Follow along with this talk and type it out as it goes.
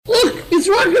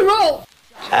rock and roll!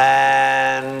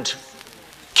 And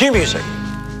cue music.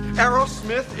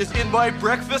 Aerosmith is in my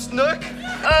breakfast nook?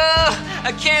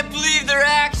 I can't believe they're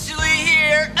actually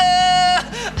here.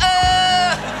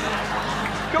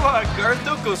 Come on, Garth,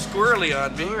 don't go squirrely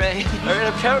on me. All right,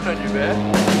 I'm counting on you,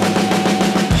 man.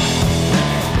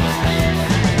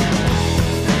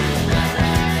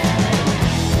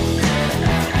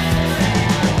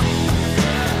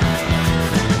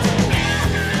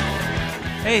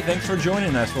 Hey, thanks for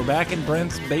joining us. We're back in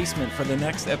Brent's basement for the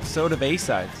next episode of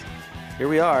A-Sides. Here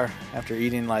we are, after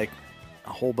eating like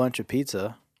a whole bunch of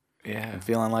pizza. Yeah. And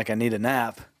feeling like I need a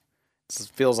nap.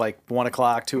 It feels like 1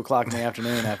 o'clock, 2 o'clock in the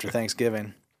afternoon after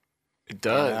Thanksgiving. It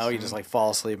does. You know, you just like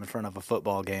fall asleep in front of a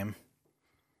football game.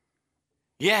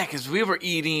 Yeah, because we were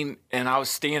eating and I was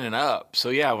standing up. So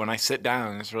yeah, when I sit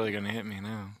down, it's really going to hit me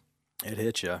now. It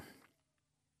hit you.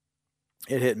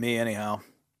 It hit me anyhow.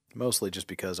 Mostly just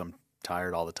because I'm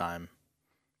tired all the time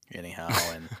anyhow.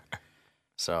 And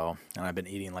and I've been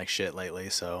eating like shit lately.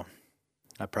 So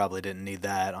I probably didn't need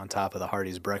that on top of the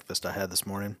Hardee's breakfast I had this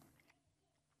morning.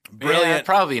 Brilliant. Yeah,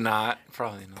 probably not.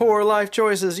 Probably not. Poor life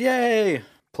choices. Yay.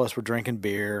 Plus we're drinking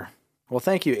beer. Well,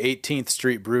 thank you 18th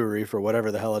Street Brewery for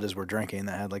whatever the hell it is we're drinking.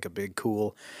 That had like a big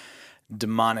cool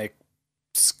demonic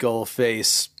skull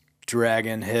face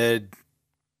dragon head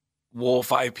Wolf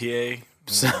IPA.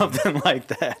 something like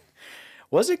that.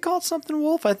 Was it called something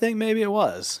Wolf? I think maybe it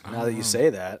was. Now that you say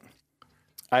that,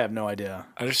 I have no idea.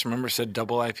 I just remember it said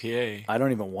double IPA. I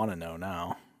don't even want to know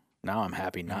now. Now I'm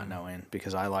happy not knowing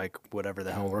because I like whatever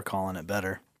the hell we're calling it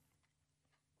better.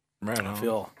 Right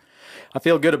on. I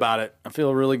feel good about it. I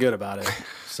feel really good about it.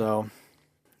 So,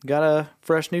 got a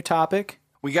fresh new topic.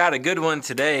 We got a good one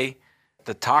today.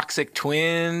 The Toxic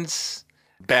Twins,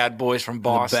 Bad Boys from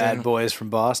Boston. The Bad Boys from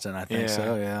Boston, I think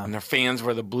so, yeah. And their fans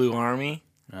were the Blue Army.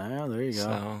 Oh, there you go. So,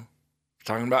 we're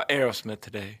talking about Aerosmith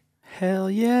today. Hell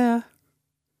yeah.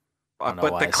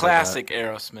 But the classic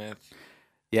Aerosmith.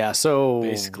 Yeah, so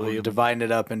basically we're dividing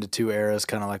it up into two eras,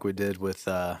 kind of like we did with,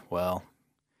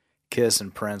 Kiss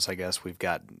and Prince. I guess we've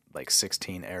got like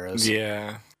 16 eras.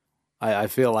 Yeah. I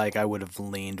feel like I would have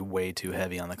leaned way too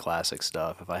heavy on the classic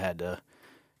stuff if I had to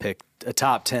pick a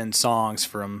top 10 songs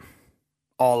from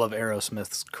all of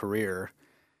Aerosmith's career.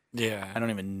 Yeah. I don't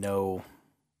even know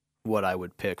what I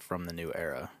would pick from the new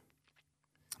era.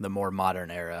 The more modern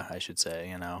era, I should say,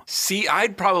 you know. See,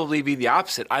 I'd probably be the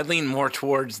opposite. I'd lean more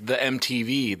towards the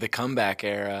MTV, the comeback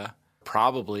era,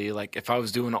 probably, like if I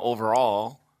was doing an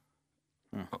overall.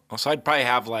 So I'd probably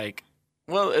have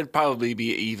it'd probably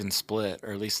be an even split,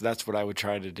 or at least that's what I would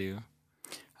try to do.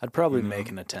 I'd probably make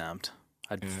an attempt.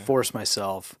 I'd force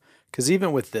myself. Because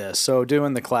even with this, so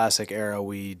doing the classic era,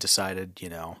 we decided,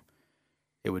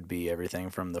 it would be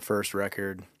everything from the first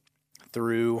record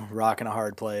through Rockin' a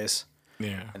Hard Place.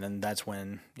 Yeah. And then that's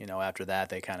when, after that,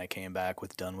 they kind of came back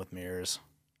with Done with Mirrors,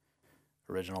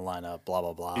 original lineup, blah,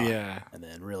 blah, blah. Yeah. And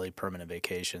then really Permanent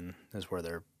Vacation is where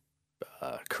their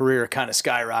career kind of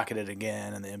skyrocketed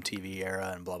again in the MTV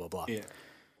era and blah, blah, blah. Yeah.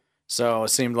 So it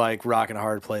seemed like Rockin' a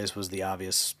Hard Place was the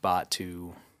obvious spot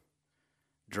to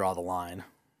draw the line.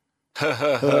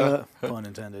 Pun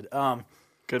intended.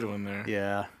 Good one there.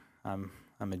 Yeah, I'm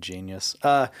a genius.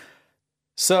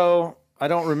 So I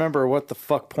don't remember what the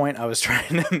fuck point I was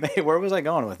trying to make. Where was I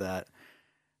going with that?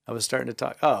 I was starting to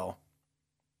talk. Oh.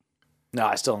 No,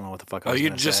 I still don't know what the fuck I was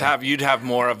going to say. You'd have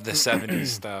more of the 70s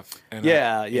stuff.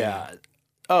 Yeah.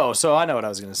 Oh, so I know what I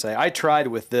was going to say. I tried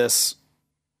with this.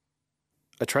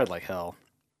 I tried like hell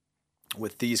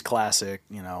with these classic,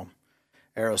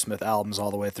 Aerosmith albums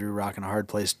all the way through Rockin' a Hard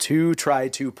Place to try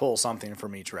to pull something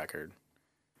from each record.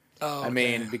 Oh, okay. I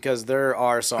mean, because there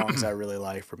are songs I really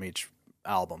like from each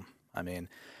album. I mean,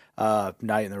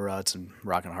 Night in the Ruts and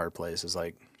Rockin' a Hard Place is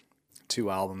like two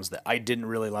albums that I didn't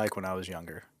really like when I was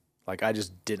younger. Like I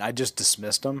just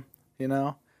dismissed them,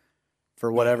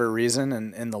 for whatever reason.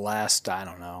 And in the last,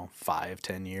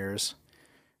 5-10 years,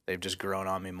 they've just grown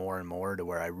on me more and more to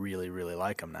where I really, really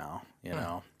like them now,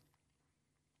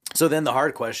 So then the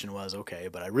hard question was, okay,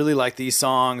 but I really like these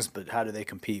songs, but how do they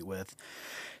compete with,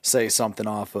 say, something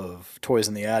off of Toys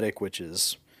in the Attic, which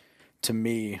is, to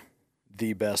me,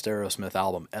 the best Aerosmith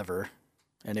album ever.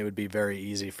 And it would be very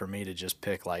easy for me to just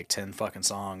pick like 10 fucking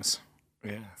songs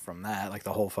from that, like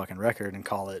the whole fucking record, and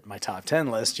call it my top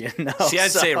 10 list, See, I'd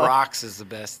say Rocks is the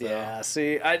best, though. Yeah,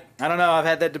 see, I don't know. I've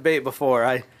had that debate before.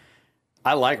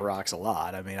 I like Rocks a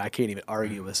lot. I mean, I can't even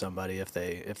argue with somebody if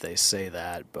they say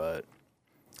that, but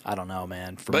I don't know,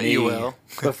 man. But you will.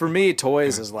 But for me,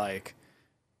 Toys is like,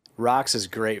 Rocks is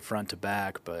great front to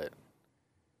back, but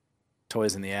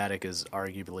Toys in the Attic is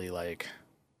arguably like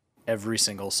every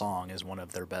single song is one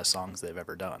of their best songs they've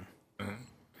ever done.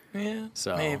 Yeah,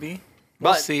 So, maybe.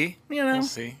 We'll but, see. We'll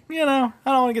see. I don't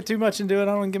want to get too much into it. I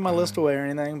don't want to give my list away or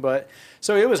anything. But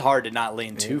so it was hard to not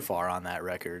lean too far on that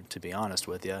record, to be honest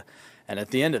with you. And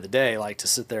at the end of the day, like to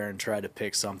sit there and try to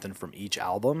pick something from each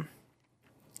album,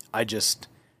 I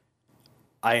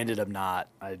ended up not.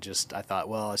 I thought,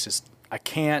 well, I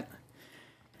can't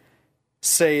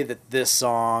say that this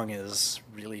song is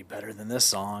really better than this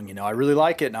song. You know, I really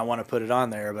like it and I want to put it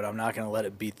on there, but I'm not going to let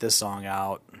it beat this song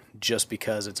out just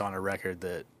because it's on a record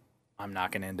that I'm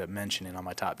not going to end up mentioning on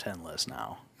my top 10 list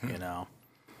now, you know?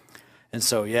 And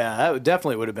so, yeah, that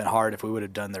definitely would have been hard if we would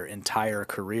have done their entire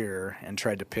career and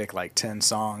tried to pick like 10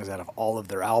 songs out of all of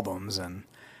their albums. And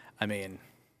I mean,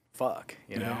 fuck,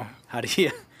 you know, how do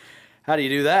you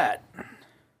do that?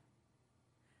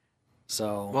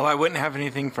 So, Well, I wouldn't have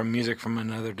anything from Music from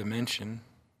Another Dimension.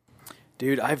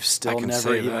 dude, I've still can never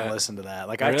say even that. listened to that.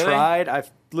 Like Really?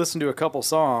 I've listened to a couple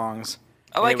songs.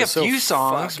 I and like it a was so few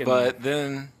songs, fucking- but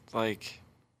then, like,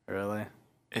 Really?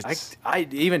 it's... I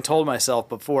even told myself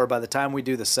before, by the time we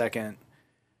do the second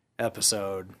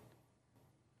episode,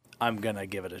 I'm going to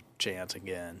give it a chance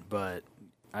again. But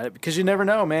because you never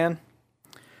know, man.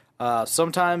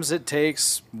 Sometimes it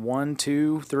takes 1,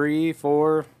 2, 3,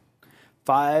 4,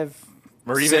 5,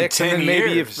 Or even 6, 10 and then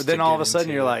maybe years then to all get of a sudden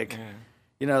into you're it, like, yeah.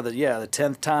 you know, the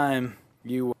 10th time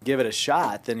you give it a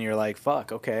shot, then you're like,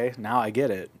 fuck, okay, now I get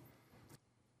it.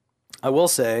 I will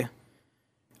say,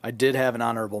 I did have an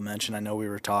honorable mention. I know we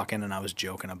were talking and I was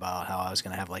joking about how I was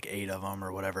going to have like 8 of them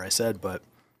or whatever I said, but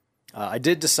I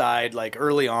did decide like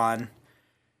early on,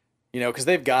 you know, because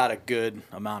they've got a good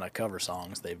amount of cover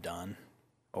songs they've done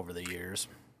over the years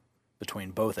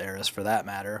between both eras for that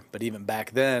matter, but even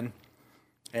back then.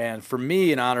 And for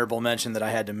me, an honorable mention that I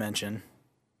had to mention,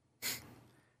 how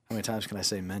many times can I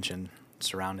say mention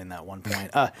surrounding that one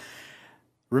point?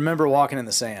 Remember Walking in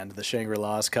the Sand, the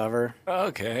Shangri-La's cover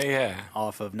Okay, yeah.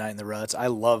 off of Night in the Ruts. I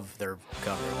love their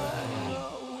cover of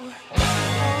that.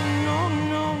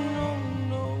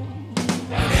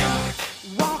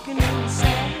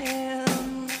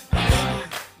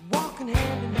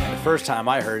 The first time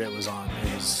I heard it was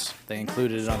they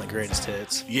included it on the greatest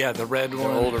hits. Yeah, the red The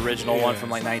one. old original one Yeah. from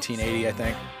like 1980, I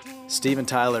think. Steven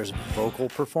Tyler's vocal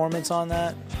performance on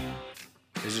that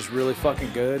is just really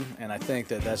fucking good, and I think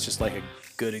that that's just like a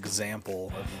good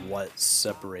example of what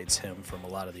separates him from a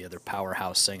lot of the other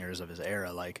powerhouse singers of his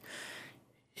era. Like,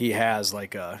 he has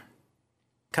like a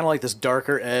kind of like this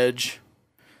darker edge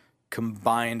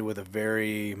combined with a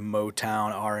very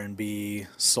Motown R&B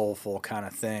soulful kind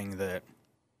of thing that,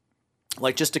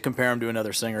 like, just to compare him to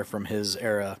another singer from his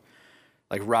era,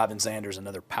 like Robin Zander's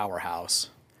another powerhouse,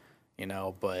 you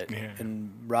know, but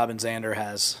and Robin Zander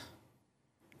has,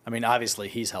 I mean, obviously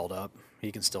he's held up.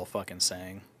 He can still fucking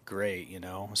sing great, you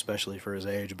know, especially for his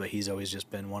age, but he's always just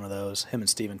been one of those. Him and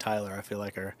Steven Tyler, I feel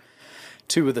like, are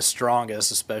two of the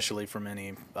strongest, especially from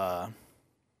any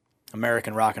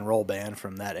American rock and roll band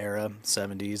from that era,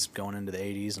 70s, going into the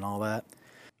 80s and all that.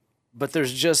 But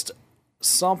there's just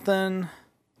something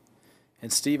in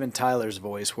Steven Tyler's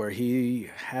voice where he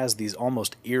has these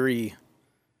almost eerie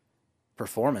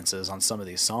performances on some of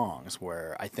these songs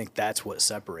where I think that's what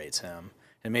separates him.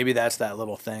 And maybe that's that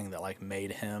little thing that like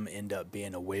made him end up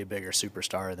being a way bigger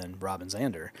superstar than Robin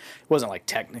Zander. It wasn't like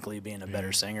technically being a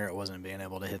better singer. It wasn't being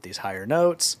able to hit these higher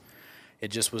notes. It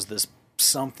just was this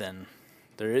something.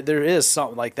 There is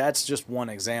something, like, that's just one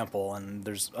example, and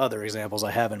there's other examples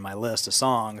I have in my list of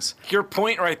songs. Your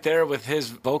point right there with his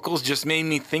vocals just made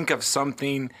me think of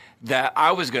something that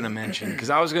I was going to mention, because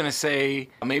I was going to say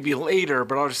maybe later,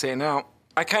 but I'll just say it now.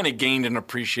 I kind of gained an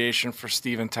appreciation for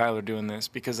Steven Tyler doing this,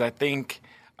 because I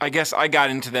guess I got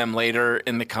into them later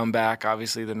in the comeback,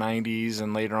 obviously the 90s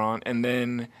and later on, and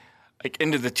then like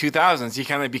into the 2000s, he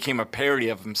kind of became a parody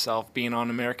of himself being on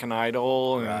American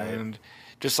Idol and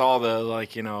just all the,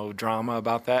 like, you know, drama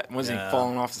about that. Wasn't he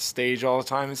falling off the stage all the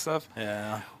time and stuff?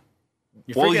 Yeah.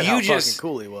 You Well, forget you how just- fucking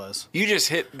cool he was. You just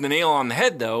hit the nail on the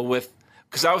head, though,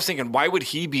 because I was thinking, why would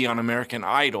he be on American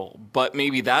Idol? But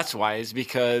maybe that's why, is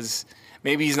because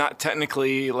maybe he's not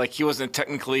technically, like, he wasn't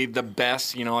technically the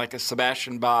best, you know, like a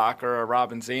Sebastian Bach or a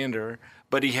Robin Zander,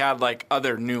 but he had, like,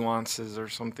 other nuances or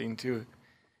something to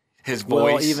his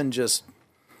voice. Well, even just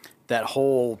that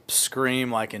whole scream,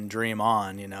 like in Dream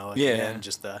On, you know, at the end,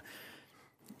 just the.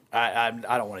 I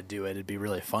don't want to do it. It'd be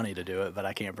really funny to do it, but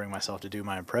I can't bring myself to do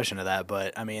my impression of that.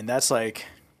 But I mean, that's like,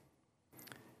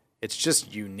 it's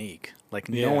just unique. Like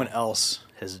no one else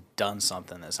has done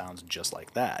something that sounds just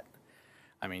like that.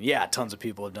 I mean, yeah, tons of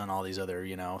people have done all these other,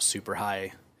 you know, super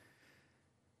high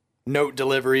note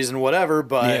deliveries and whatever,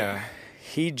 but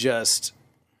he just,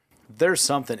 there's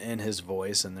something in his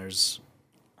voice, and there's,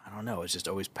 I don't don't know, it's just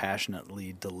always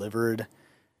passionately delivered,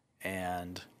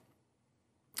 and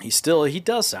he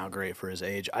does sound great for his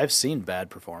age. I've seen bad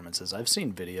performances. I've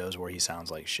seen videos where he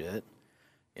sounds like shit,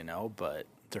 but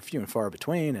they're few and far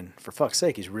between, and for fuck's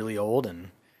sake, he's really old and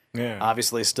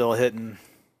obviously still hitting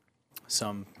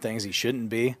some things he shouldn't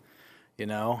be,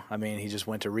 I mean, he just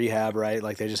went to rehab, right?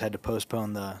 Like, they just had to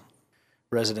postpone the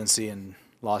residency in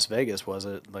Las Vegas, was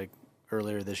it? Like,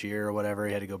 earlier this year or whatever.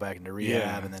 He had to go back into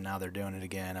rehab, and then now they're doing it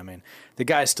again. I mean, the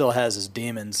guy still has his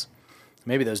demons.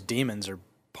 Maybe those demons are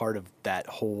part of that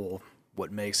whole,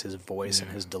 what makes his voice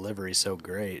and his delivery so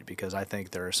great, because I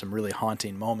think there are some really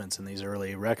haunting moments in these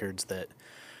early records that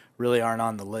really aren't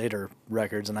on the later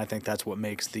records, and I think that's what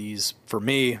makes these, for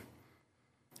me,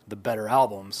 the better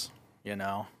albums,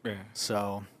 Yeah.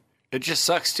 So it just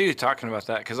sucks too talking about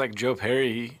that, because like Joe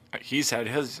Perry, he's had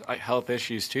his health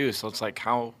issues too. So it's like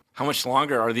how much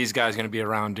longer are these guys going to be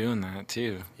around doing that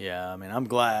too? Yeah, I mean, I'm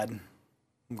glad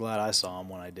I saw him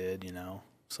when I did,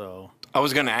 So I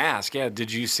was going to ask,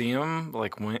 did you see him?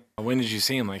 Like when did you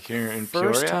see him? Like here in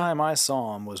Peoria? First time I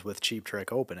saw him was with Cheap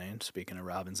Trick opening. Speaking of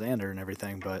Robin Zander and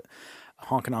everything, but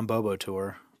Honkin' on Bobo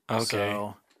tour. Okay.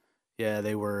 So yeah,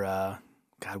 they were.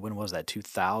 God, when was that?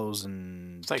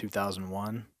 2000,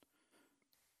 2001?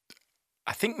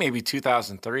 I think maybe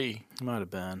 2003. It might have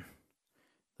been.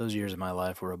 Those years of my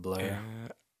life were a blur.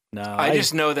 No, I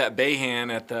just know that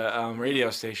Bayhan at the radio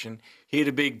station, he had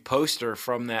a big poster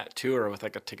from that tour with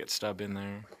like a ticket stub in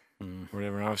there.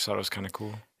 Whatever. And I always thought it was kind of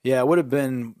cool. Yeah, it would have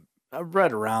been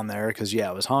right around there because,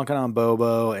 it was Honkin' on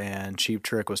Bobo and Cheap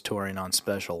Trick was touring on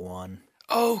Special One.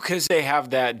 Oh, because they have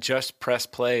that Just Press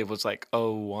Play was like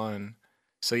 01.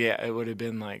 So, it would have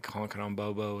been like Honkin' on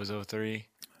Bobo was 03.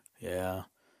 Yeah.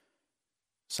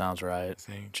 Sounds right.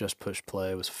 Just Push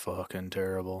Play was fucking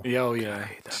terrible. Oh, yeah. I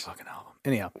hate that fucking album.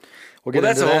 Anyhow, we'll get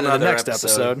into that in the next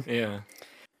episode. Yeah.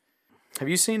 Have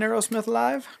you seen Aerosmith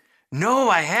live? No,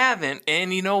 I haven't.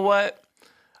 And you know what?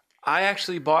 I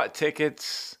actually bought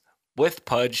tickets with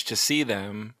Pudge to see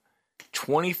them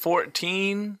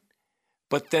 2014.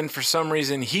 But then for some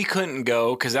reason he couldn't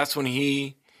go because that's when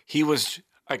he was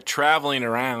like traveling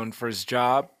around for his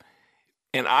job.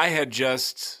 And I had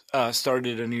just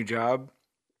started a new job.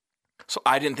 So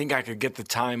I didn't think I could get the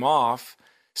time off.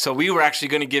 So we were actually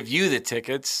going to give you the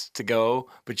tickets to go,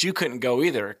 but you couldn't go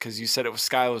either because you said it was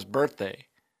Skylar's birthday.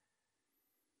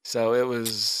 So it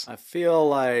was. I feel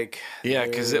like. Yeah,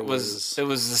 because it was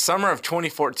the summer of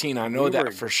 2014. I know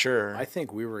that for sure. I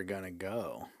think we were going to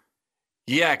go.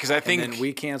 Yeah, because I think. And then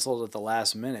we canceled at the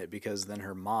last minute because then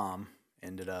her mom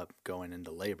ended up going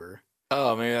into labor.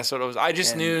 Oh, maybe that's what it was. I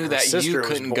just knew that you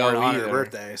couldn't go go on either. Her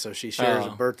birthday, so she shares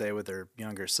a birthday with her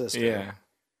younger sister. Yeah,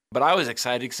 but I was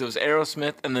excited because it was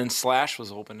Aerosmith, and then Slash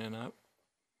was opening up.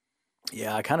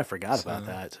 Yeah, I kind of forgot about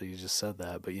that till you just said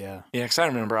that, but yeah. Yeah, because I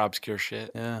remember obscure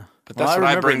shit. Yeah, but that's what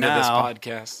I bring to this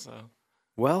podcast. So.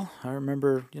 Well, I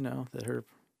remember, that her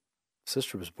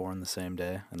sister was born the same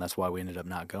day, and that's why we ended up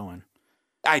not going.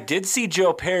 I did see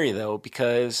Joe Perry, though,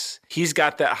 because he's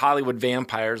got that Hollywood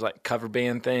Vampires like cover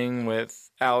band thing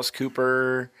with Alice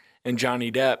Cooper and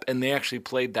Johnny Depp, and they actually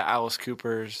played the Alice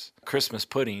Cooper's Christmas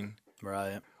Pudding.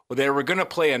 Right. Well, they were going to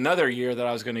play another year that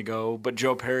I was going to go, but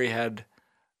Joe Perry had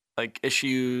like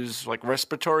issues, like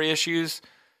respiratory issues.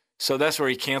 So that's where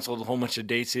he canceled a whole bunch of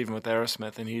dates, even with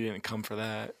Aerosmith, and he didn't come for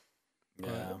that.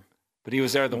 Yeah. But he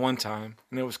was there the one time,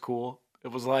 and it was cool. It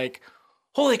was like,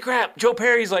 holy crap, Joe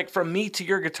Perry's like from me to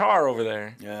your guitar over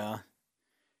there. Yeah.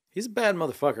 He's a bad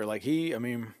motherfucker. Like he's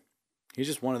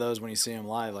just one of those when you see him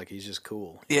live, like he's just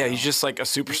cool. Yeah, he's just like a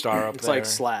superstar up it's there. Like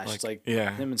Slash. Like, it's like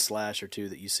him and Slash are two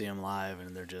that you see him live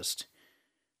and they're just,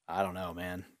 I don't know,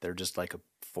 man. They're just like a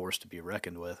force to be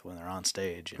reckoned with when they're on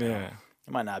stage. Yeah.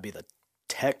 It might not be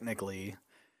technically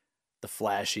the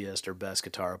flashiest or best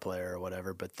guitar player or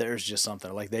whatever, but there's just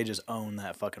something, like they just own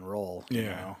that fucking role. Yeah. You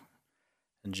know?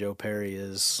 And Joe Perry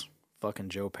is fucking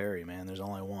Joe Perry, man. There's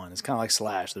only one. It's kind of like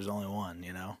Slash. There's only one,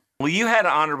 Well, you had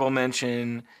an honorable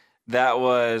mention that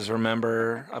was,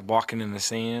 remember, Walking in the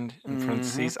Sand in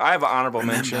parentheses. I have an honorable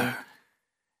mention.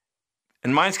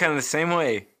 And mine's kind of the same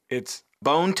way. It's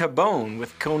Bone to Bone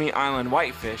with Coney Island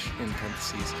Whitefish in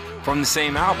parentheses from the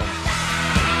same album.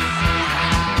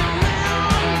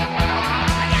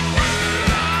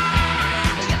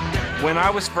 When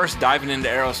I was first diving into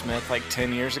Aerosmith, like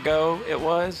 10 years ago, it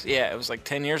was like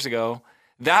 10 years ago,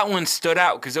 that one stood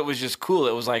out because it was just cool.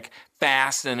 It was like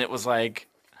fast and it was like,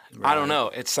 I don't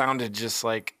know, it sounded just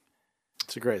like.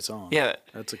 It's a great song. Yeah.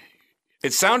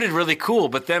 It sounded really cool,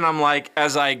 but then I'm like,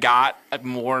 as I got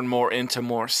more and more into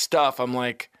more stuff, I'm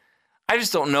like, I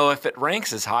just don't know if it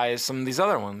ranks as high as some of these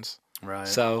other ones. Right.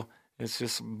 So It's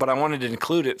just, but I wanted to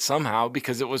include it somehow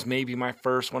because it was maybe one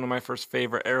of my first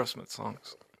favorite Aerosmith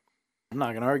songs. I'm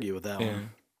not gonna argue with that one.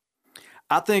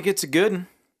 I think it's a good one.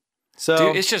 So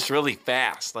dude, it's just really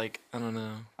fast. Like, I don't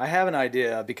know. I have an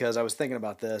idea because I was thinking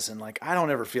about this, and like I don't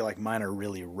ever feel like mine are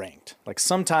really ranked. Like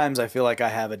sometimes I feel like I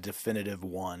have a definitive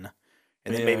 1,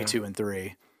 and then maybe 2 and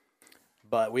 3.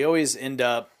 But we always end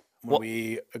up when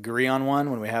we agree on one,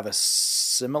 when we have a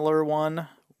similar one,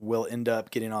 we'll end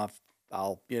up getting off.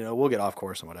 We'll get off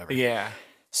course and whatever. Yeah.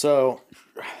 So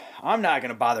I'm not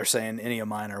gonna bother saying any of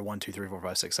mine are 1, 2, 3, 4,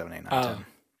 5, 6, 7, 8, 9, 10.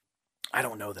 I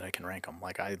don't know that I can rank them.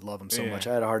 Like, I love them so much.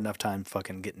 I had a hard enough time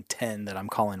fucking getting 10 that I'm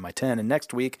calling my 10. And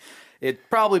next week, it'd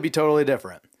probably be totally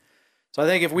different. So I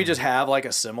think if we just have, like,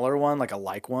 a similar one, like a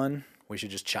like one, we should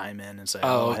just chime in and say,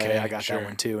 hey, I got that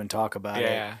one too, and talk about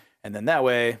it. And then that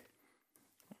way,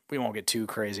 we won't get too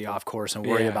crazy off course and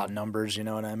worry about numbers, you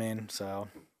know what I mean? So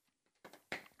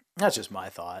that's just my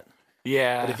thought.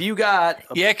 Yeah. But if you got...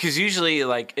 because usually,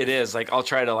 like, it is. Like, I'll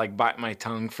try to, like, bite my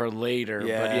tongue for later.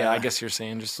 Yeah. But, I guess you're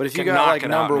saying just But if you got, like,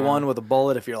 number one with a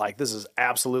bullet, if you're like, this is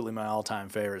absolutely my all-time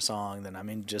favorite song, then, I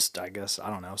mean, just, I guess,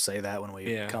 I don't know, say that when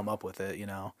we come up with it, you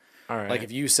know? All right. Like,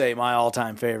 if you say my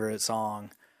all-time favorite song,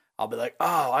 I'll be like,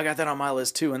 oh, I got that on my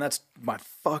list, too, and that's my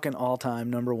fucking all-time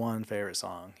number one favorite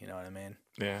song. You know what I mean?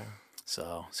 Yeah.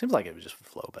 So, seems like it would just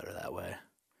flow better that way.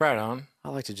 Right on. I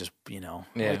like to just, I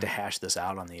like to hash this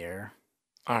out on the air.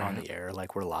 All right. On the air,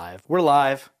 like we're live. We're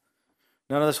live.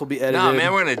 None of this will be edited. No,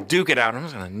 man, we're gonna duke it out. I'm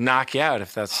just gonna knock you out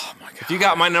if that's. Oh my God. If you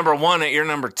got my number 1 at your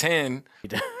number 10.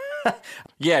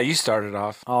 Yeah, you started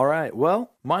off. All right. Well,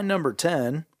 my number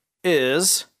 10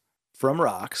 is from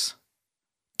Rocks.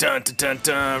 Dun dun dun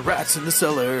dun. Rats in the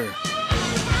Cellar.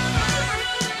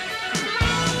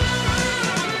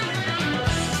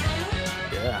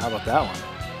 Yeah, how about that one?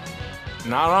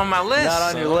 Not on my list.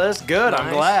 Not on your list? Good. Nice.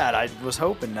 I'm glad. I was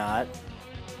hoping not.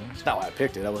 That's not why I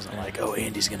picked it. I wasn't like, oh,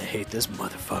 Andy's going to hate this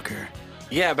motherfucker.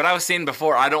 Yeah, but I was saying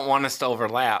before, I don't want us to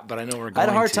overlap, but I know we're going to. I had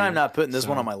a hard time not putting this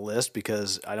one on my list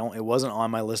because it wasn't on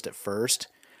my list at first.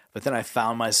 But then I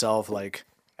found myself, like,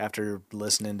 after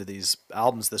listening to these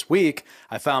albums this week,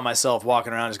 I found myself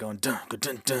walking around just going, dun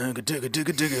dun dun dun dun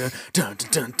dun dun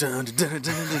dun dun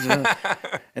dun dun,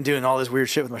 and doing all this weird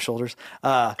shit with my shoulders.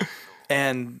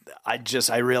 And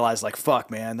I realized, like, fuck,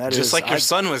 man, that just is like your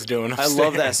son was doing. I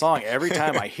love that song. Every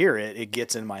time I hear it, it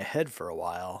gets in my head for a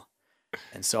while.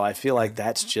 And so I feel like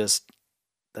that's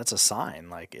a sign.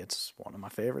 Like, it's one of my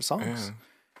favorite songs,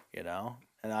 you know?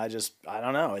 And I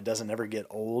don't know. It doesn't ever get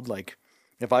old. Like,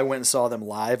 if I went and saw them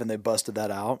live and they busted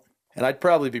that out, and I'd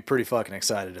probably be pretty fucking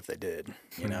excited if they did,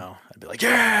 you know? I'd be like,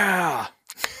 yeah!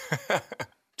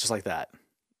 Just like that.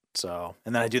 So,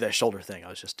 and then I do that shoulder thing I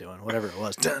was just doing, whatever it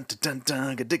was. Dun, dun,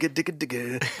 dun, dun, digga, digga,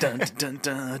 digga, dun, dun,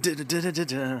 dun, dun, dun, dun,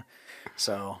 dun.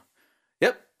 So,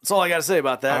 yep, that's all I got to say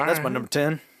about that. That's my number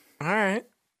 10. All right.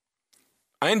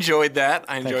 I enjoyed that.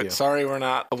 Thank you. Sorry we're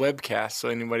not a webcast, so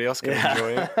anybody else can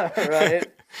enjoy it.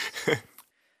 Right.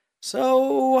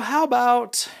 So, how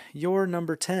about your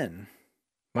number 10?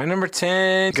 My number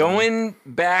 10, going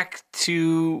back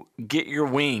to Get Your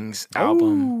Wings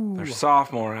album, their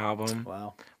sophomore album.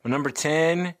 Wow. My number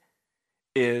 10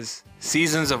 is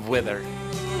Seasons of Wither.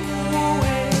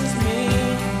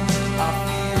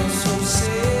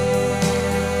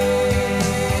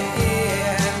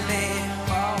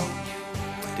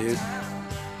 Dude,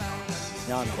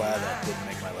 now I'm glad that didn't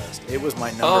make my list. It was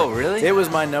my number. Oh, really? It was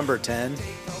my number 10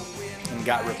 and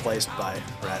got replaced by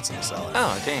Rats in the Cellar.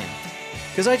 Oh, damn.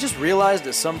 Because I just realized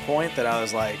at some point that I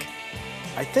was like,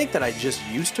 I think that I just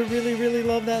used to really, really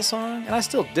love that song, and I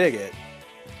still dig it.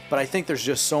 But I think there's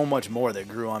just so much more that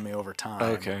grew on me over time.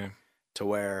 Okay. To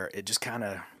where it just kind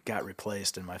of got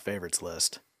replaced in my favorites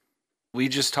list. We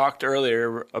just talked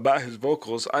earlier about his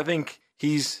vocals. I think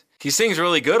he sings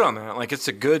really good on that. Like, it's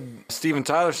a good Steven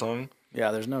Tyler song.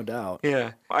 Yeah, there's no doubt.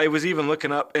 Yeah. I was even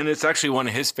looking up, and it's actually one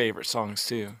of his favorite songs,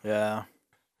 too. Yeah.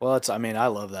 Well, I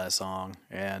love that song.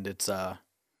 And it's, I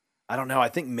don't know. I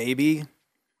think maybe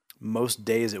most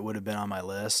days it would have been on my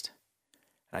list.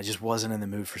 I just wasn't in the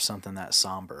mood for something that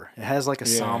somber. It has like a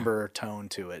somber tone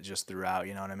to it just throughout,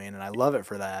 you know what I mean? And I love it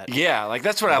for that. Yeah, like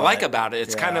that's what I like about it.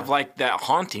 It's kind of like that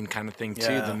haunting kind of thing,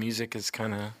 too. Yeah. The music is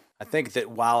kind of... I think that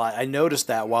while I noticed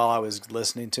that while I was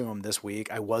listening to him this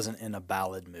week, I wasn't in a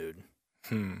ballad mood.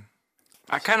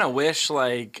 I kind of wish,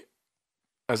 like,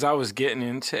 as I was getting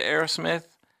into Aerosmith,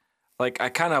 like, I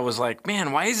kind of was like,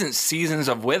 man, why isn't Seasons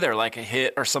of Wither like a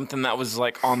hit or something that was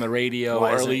like on the radio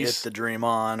Why or isn't at least it the Dream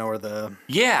On or the...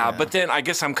 Yeah, but then I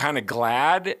guess I'm kind of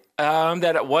glad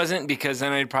that it wasn't, because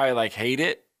then I'd probably like hate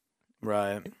it.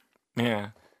 Right. Yeah.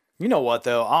 You know what,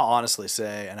 though? I'll honestly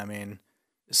say, and I mean,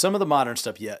 Some of the modern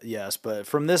stuff, yes, but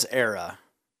from this era,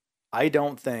 I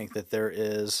don't think that there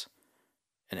is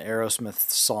an Aerosmith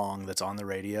song that's on the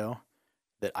radio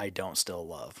that I don't still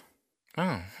love.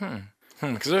 Oh,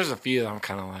 because there's a few that I'm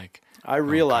kind of like. I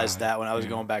realized that when I was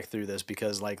going back through this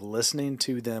because like listening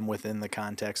to them within the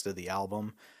context of the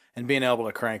album and being able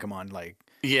to crank them on like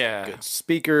good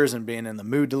speakers and being in the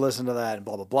mood to listen to that and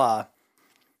blah, blah, blah.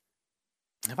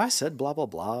 Have I said blah, blah,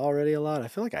 blah already a lot? I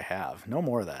feel like I have. No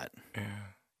more of that. Yeah.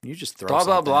 You just throw blah,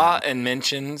 blah, something blah, at me. and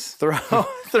mentions. Throw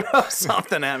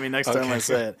something at me next time I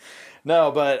say it.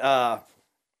 No, but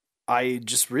I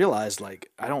just realized,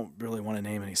 like, I don't really want to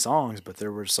name any songs, but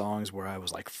there were songs where I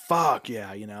was like, fuck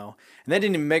yeah, you know? And they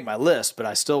didn't even make my list, but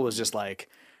I still was just like,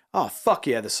 oh, fuck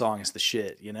yeah, this song is the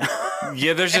shit, you know?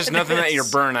 Yeah, there's just nothing that you're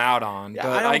burnt out on. Yeah,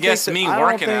 But I guess me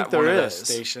working at one of those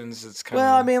stations, it's kind of...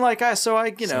 Well, I mean, like, I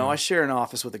share an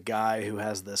office with a guy who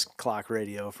has this clock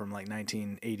radio from, like,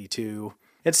 1982.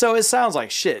 And so it sounds like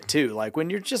shit, too. Like,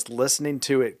 when you're just listening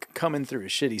to it coming through a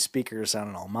shitty speaker,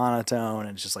 sounding all monotone,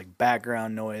 and it's just, like,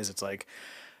 background noise, it's like,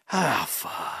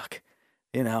 fuck.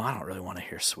 You know, I don't really want to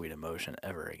hear Sweet Emotion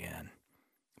ever again.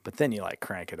 But then you, like,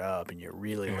 crank it up, and you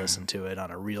really listen to it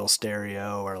on a real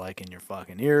stereo or, like, in your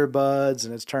fucking earbuds,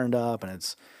 and it's turned up, and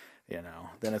it's, you know,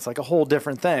 then it's, like, a whole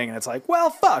different thing. And it's like, well,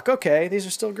 fuck, okay, these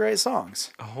are still great songs.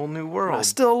 A whole new world. I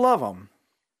still love them.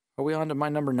 Are we on to my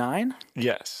number 9?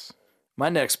 Yes. My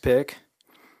next pick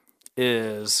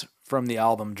is from the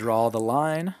album Draw the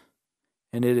Line,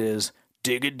 and it is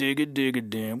Dig It, Dig It, Dig It,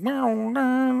 Dig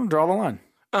Draw the Line.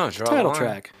 Oh, Draw the Title Line.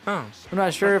 track. Oh. I'm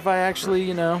not sure if I actually,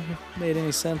 you know, made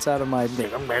any sense out of my...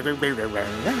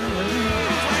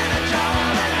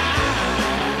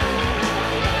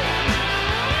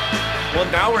 Well,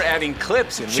 now we're adding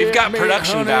clips, and we've got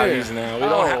production values now.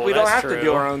 We don't have to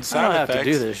do our own sound effects. I don't have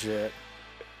to do this shit.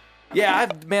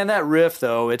 Yeah, man, that riff,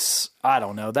 though, I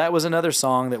don't know. That was another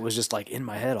song that was just, like, in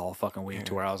my head all fucking week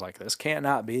to where I was like, this can't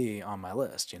not be on my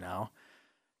list, you know?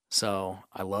 So,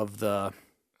 I love the...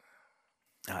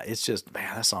 it's just,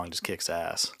 man, that song just kicks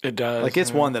ass. It does. Like,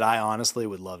 it's one that I honestly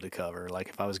would love to cover. Like,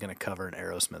 if I was going to cover an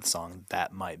Aerosmith song,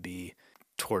 that might be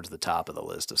towards the top of the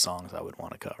list of songs I would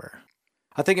want to cover.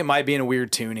 I think it might be in a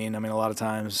weird tuning. I mean, a lot of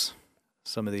times,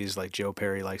 some of these, like, Joe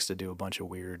Perry likes to do a bunch of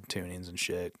weird tunings and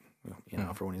shit, you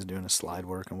know, for when he's doing his slide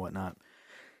work and whatnot.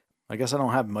 I guess I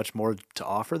don't have much more to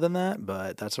offer than that,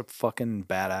 but that's a fucking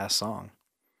badass song.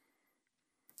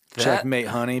 Checkmate,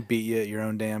 honey, beat you at your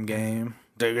own damn game.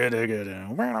 I'm just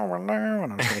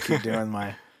going to keep doing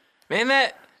my...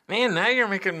 Man, now you're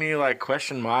making me, like,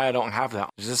 question why I don't have that.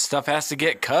 This stuff has to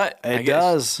get cut. It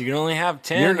does. You can only have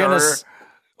 10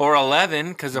 or 11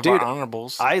 because of our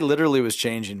honorables. I literally was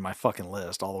changing my fucking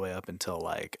list all the way up until,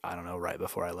 like, I don't know, right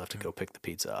before I left to go pick the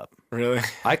pizza up. Really?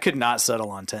 I could not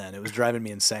settle on 10. It was driving me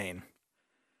insane.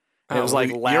 It was like,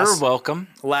 you're welcome.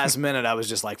 Last minute, I was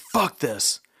just like, fuck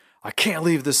this. I can't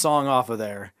leave this song off of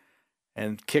there.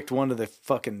 And kicked one to the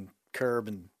fucking curb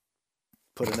and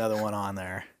put another one on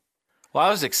there. Well,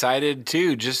 I was excited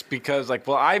too, just because, like,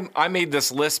 well, I made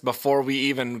this list before we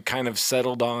even kind of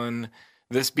settled on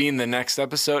this being the next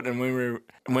episode, and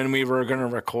when we were going to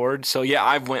record. So yeah,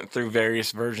 I've went through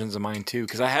various versions of mine too,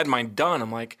 because I had mine done.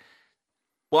 I'm like,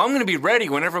 well, I'm going to be ready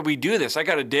whenever we do this. I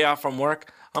got a day off from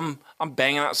work. I'm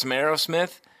banging out some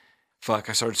Aerosmith. Fuck,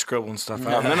 I started scribbling stuff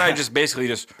out. And then I just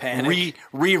basically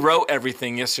rewrote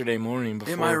everything yesterday morning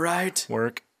before Am I right?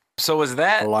 work. So was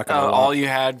that all you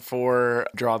had for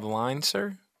Draw the Line,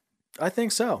 sir? I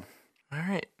think so. All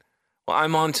right. Well,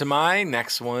 I'm on to my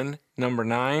next one, number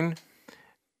 9.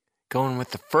 Going with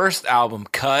the first album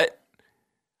cut,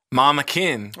 Mama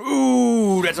Kin.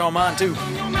 Ooh, that's on mine too.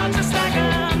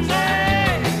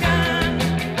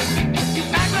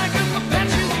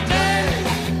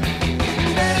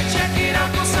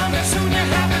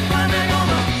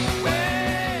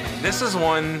 This is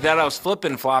one that I was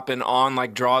flopping on,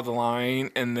 like, Draw the Line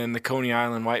and then the Coney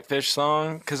Island Whitefish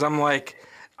song. Because I'm like,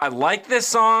 I like this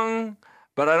song,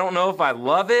 but I don't know if I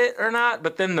love it or not.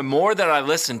 But then the more that I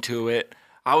listened to it,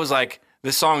 I was like,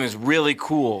 this song is really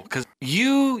cool. Because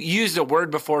you used a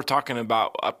word before talking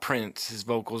about Prince, his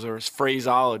vocals, or his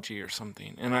phraseology or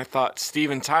something. And I thought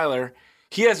Steven Tyler,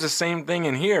 he has the same thing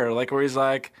in here, like where he's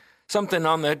like, something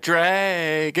on the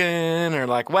dragon or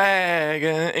like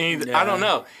wagon. And I don't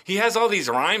know. He has all these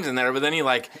rhymes in there, but then he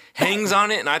like hangs on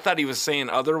it. And I thought he was saying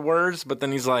other words, but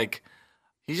then he's like,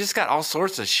 he just got all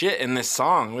sorts of shit in this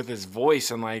song with his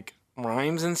voice and like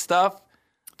rhymes and stuff.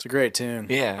 It's a great tune.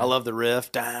 Yeah. I love the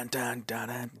riff. Dun, dun, dun,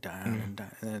 dun, dun,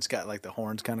 dun. And then it's got like the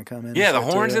horns kind of come in. Yeah, the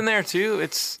horns in there too.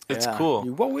 It's cool.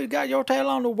 Well, we got your tail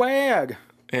on the wag.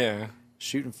 Yeah.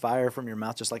 shooting fire from your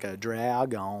mouth just like a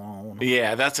dragon.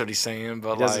 Yeah, that's what he's saying.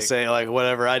 But He doesn't like, say like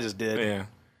whatever I just did. yeah,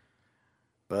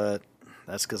 But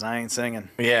that's because I ain't singing.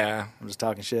 yeah. I'm just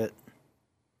talking shit.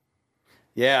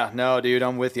 Yeah, no, dude,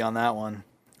 I'm with you on that one.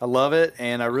 I love it,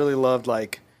 and I really loved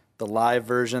like the live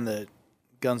version that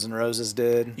Guns N' Roses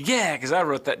did. Yeah, because I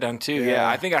wrote that down too. Yeah. Yeah.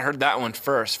 I think I heard that one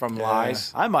first from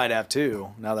Lies. I might have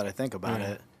too, now that I think about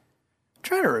Yeah. it. I'm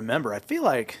trying to remember. I feel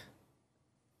like,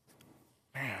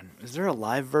 man, is there a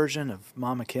live version of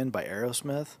Mama Kin by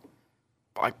Aerosmith?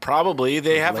 Like probably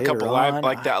they have a Later couple live, on,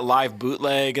 like that live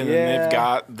bootleg, and then Yeah. they've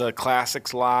got the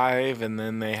classics live, and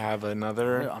then they have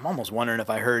another. I'm almost wondering if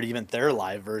I heard even their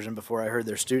live version before I heard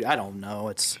their studio. I don't know.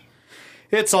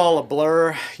 It's all a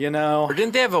blur, you know. Or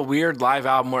didn't they have a weird live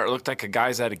album where it looked like a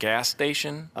guy's at a gas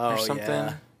station or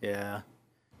something? Yeah.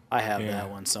 I have Yeah. that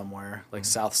one somewhere, like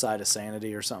South Side of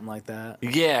Sanity or something like that.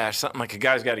 Yeah, something like a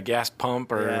guy's got a gas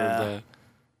pump or Yeah. the.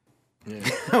 Yeah.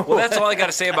 Well, that's all I got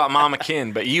to say about Mama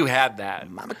Kin, but you had that.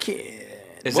 Mama Kin.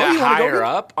 Is Well, that you wanna go higher get-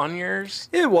 up on yours?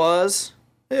 It was.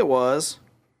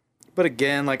 But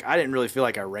again, like I didn't really feel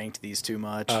like I ranked these too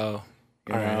much. Oh,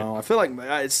 You all right. know, I feel like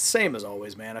it's the same as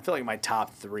always, man. I feel like my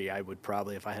top three, I would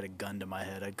probably, if I had a gun to my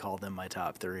head, I'd call them my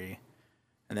top three.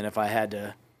 And then if I had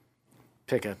to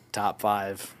pick a top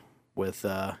five with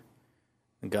a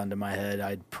gun to my head,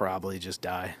 I'd probably just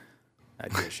die.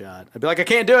 I'd get shot. I'd be like, I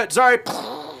can't do it. Sorry.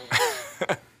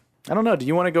 I don't know. Do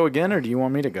you want to go again or do you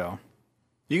want me to go?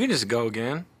 You can just go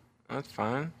again. That's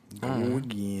fine. Go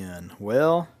again.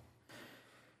 Well,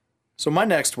 so my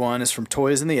next one is from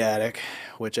Toys in the Attic,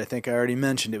 which I think I already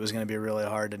mentioned. It was going to be really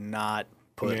hard to not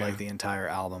put Yeah. like the entire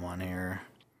album on here.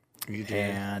 You did.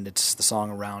 And it's the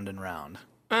song Round and Round.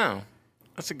 Oh,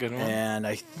 that's a good one. And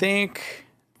I think,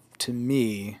 to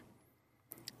me,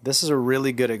 this is a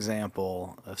really good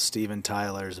example of Steven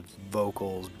Tyler's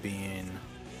vocals being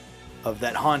of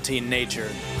that haunting nature.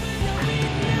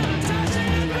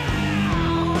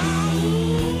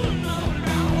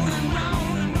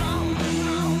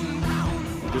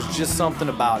 There's just something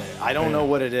about it. I don't know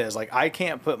what it is. Like, I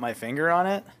can't put my finger on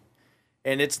it.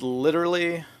 And it's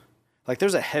literally, like,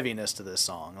 there's a heaviness to this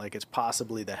song. Like, it's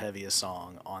possibly the heaviest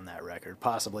song on that record.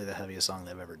 Possibly the heaviest song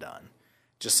they've ever done.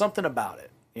 Just something about it.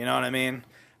 You know what I mean?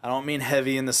 I don't mean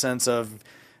heavy in the sense of,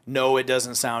 no, it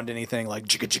doesn't sound anything like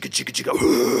chicka chicka chicka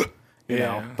chicka. You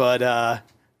know? But I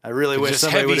really wish Just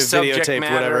somebody heavy would have subject videotaped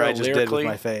matter whatever I just did lyrically?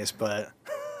 with my face. But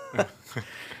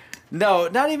no,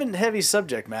 not even heavy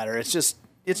subject matter. It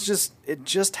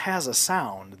just has a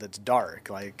sound that's dark,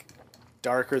 like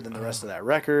darker than the rest of that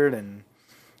record, and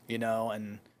you know,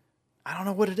 and I don't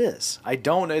know what it is. I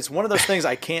don't. It's one of those things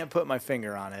I can't put my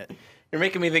finger on it. You're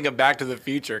making me think of Back to the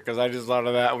Future because I just thought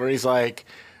of that where he's like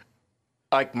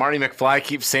Marty McFly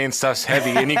keeps saying stuff's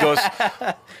heavy, and he goes,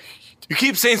 "You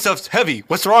keep saying stuff's heavy.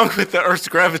 What's wrong with the Earth's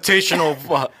gravitational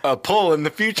pull in the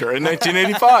future in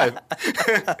 1985?"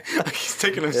 Like he's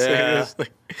taking him seriously.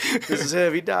 This is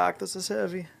heavy, Doc. This is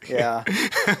heavy. Yeah,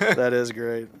 that is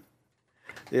great.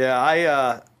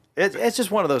 Yeah, it's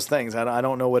just one of those things. I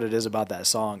don't know what it is about that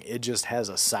song. It just has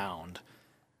a sound.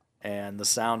 And the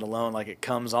sound alone, like it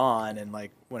comes on, and like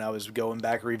when I was going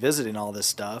back revisiting all this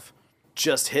stuff,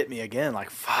 just hit me again. Like,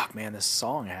 fuck, man, this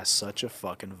song has such a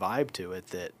fucking vibe to it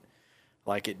that,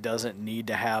 like, it doesn't need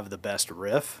to have the best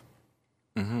riff.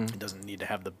 Mm-hmm. It doesn't need to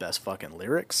have the best fucking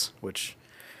lyrics, which,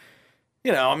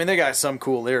 you know, I mean, they got some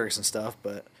cool lyrics and stuff,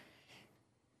 but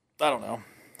I don't know.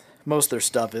 Most of their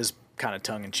stuff is kind of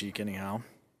tongue in cheek, anyhow.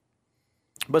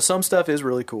 But some stuff is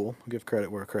really cool. I'll give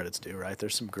credit where credit's due, right?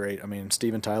 There's some great, I mean,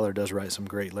 Steven Tyler does write some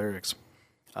great lyrics.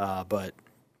 But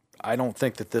I don't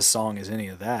think that this song is any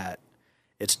of that.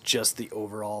 It's just the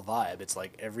overall vibe. It's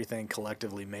like everything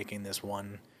collectively making this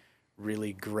one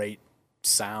really great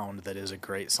sound that is a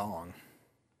great song.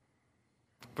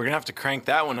 We're gonna have to crank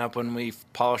that one up when we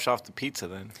polish off the pizza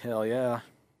then. Hell yeah.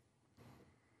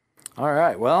 All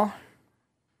right, well,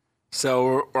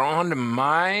 So we're on to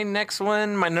my next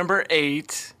one, my number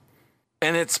 8.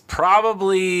 And it's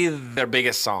probably their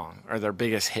biggest song or their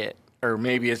biggest hit. Or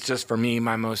maybe it's just for me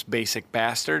my most basic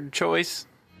bastard choice.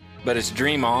 But it's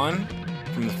Dream On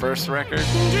from the first record.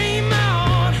 Dream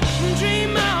on,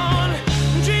 dream on,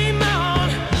 dream on,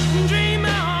 dream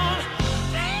on.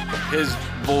 His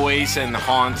voice and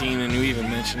haunting, and you even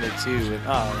mentioned it too. the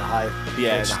high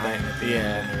Yeah, pitch the high- thing at the yeah.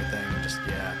 end and everything. Just,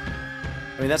 yeah.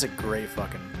 I mean, that's a great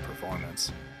fucking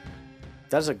performance.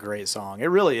 That's a great song. It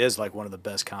really is like one of the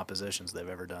best compositions they've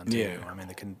ever done, too. Yeah. I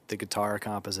mean, the guitar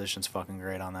composition's fucking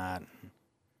great on that.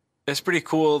 It's pretty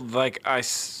cool. Like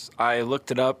I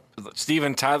looked it up.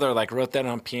 Steven Tyler like wrote that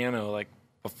on piano like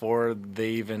before they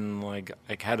even like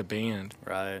had a band.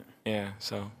 Right. Yeah.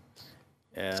 So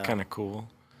Yeah. It's kind of cool.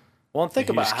 Well, and think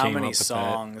He about just how came many up with that.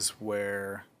 songs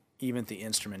where even the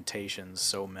instrumentation's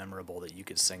so memorable that you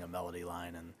could sing a melody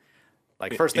line, and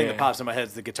like first thing that Yeah. pops in my head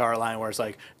is the guitar line where it's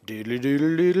like doodle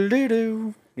doodle doodle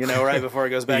doodle, you know, right before it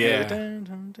goes back. Yeah. Dun,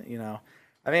 dun, dun, you know,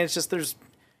 I mean, it's just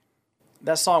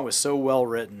that song was so well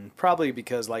written, probably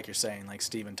because, like you're saying, like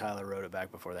Steven Tyler wrote it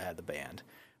back before they had the band.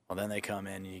 Well, then they come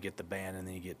in and you get the band, and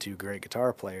then you get two great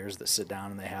guitar players that sit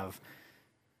down and they have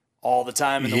all the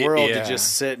time in the world to Yeah.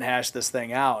 just sit and hash this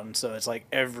thing out. And so it's like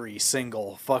every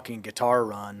single fucking guitar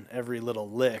run, every little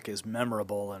lick is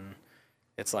memorable, and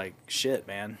it's like, shit,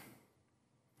 man.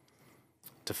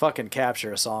 To fucking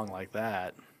capture a song like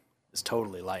that is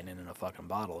totally lightning in a fucking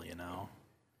bottle, you know?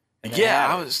 And they Yeah,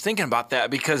 had I it. was thinking about that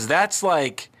because that's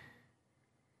like,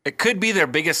 it could be their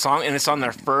biggest song and it's on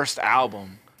their first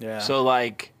album. Yeah. So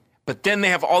like, but then they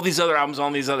have all these other albums,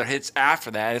 all these other hits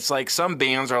after that. It's like some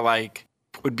bands are like,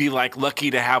 would be like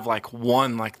lucky to have like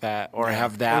one like that or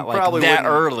have that Well, probably like that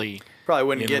wouldn't- early. Probably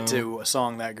wouldn't you get know? to a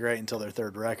song that great until their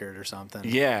third record or something.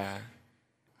 Yeah.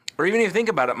 Or even if you think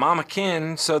about it, Mama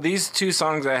Kin. So these two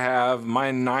songs I have,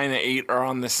 my 9 and 8 are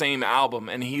on the same album,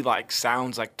 and he like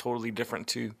sounds like totally different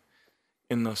too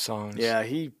in those songs. Yeah,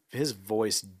 his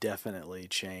voice definitely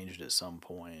changed at some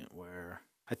point where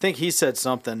I think he said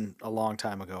something a long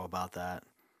time ago about that,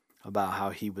 about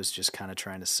how he was just kind of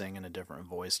trying to sing in a different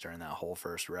voice during that whole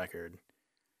first record.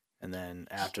 And then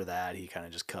after that, he kind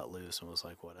of just cut loose and was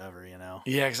like, whatever, you know?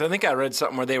 Yeah, because I think I read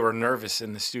something where they were nervous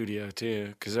in the studio too,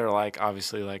 because they're like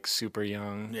obviously like super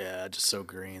young. Yeah, just so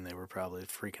green. They were probably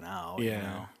freaking out, you Yeah.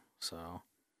 know? So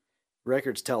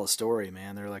records tell a story,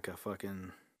 man. They're like a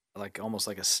fucking, like almost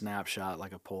like a snapshot,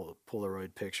 like a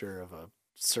Polaroid picture of a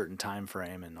certain time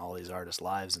frame in all these artists'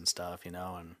 lives and stuff, you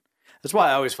know? And that's why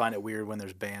I always find it weird when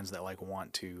there's bands that like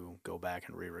want to go back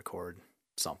and re-record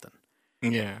something.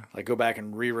 Yeah. Like go back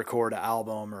and re-record an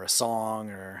album or a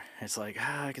song, or it's like,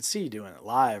 I could see you doing it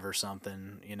live or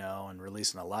something, you know, and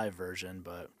releasing a live version,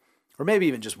 but, or maybe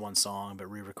even just one song, but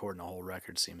re-recording a whole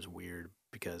record seems weird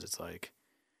because it's like,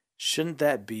 shouldn't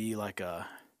that be like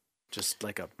just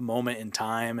like a moment in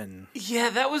time? And Yeah,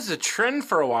 that was a trend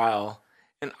for a while.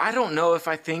 And I don't know if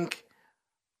I think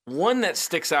one that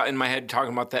sticks out in my head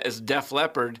talking about that is Def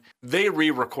Leppard. They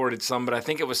re-recorded some, but I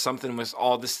think it was something with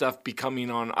all this stuff becoming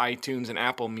on iTunes and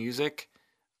Apple Music.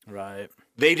 right.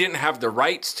 They didn't have the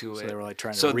rights to it. they were, like,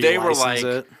 trying to So they were relicense like,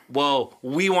 it. well,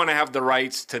 we want to have the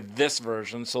rights to this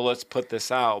version, so let's put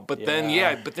this out. But then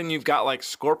you've got like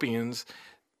Scorpions.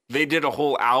 They did a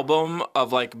whole album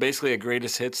of like basically a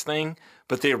greatest hits thing,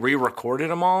 but they re-recorded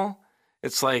them all.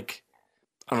 It's like,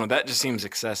 I don't know, that just seems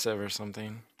excessive or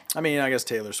something. I mean, I guess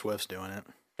Taylor Swift's doing it,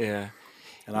 Yeah.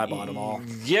 and I bought them all.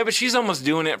 Yeah, but she's almost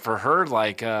doing it for her,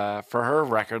 like, for her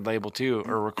record label too,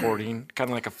 or recording. Kind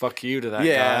of like a fuck you to that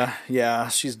guy. Yeah,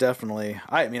 she's definitely.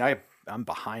 I mean, I'm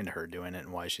behind her doing it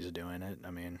and why she's doing it.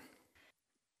 I mean,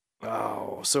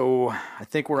 so I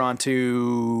think we're on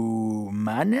to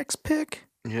my next pick,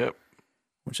 Yep.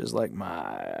 which is like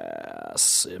my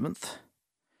 7th.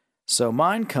 So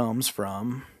mine comes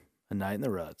from A Night in the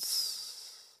Ruts.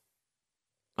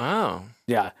 Oh,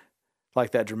 Yeah,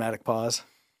 like that dramatic pause.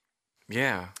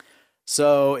 yeah.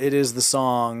 So it is the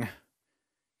song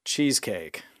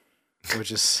Cheesecake,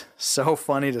 which is so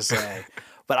funny to say.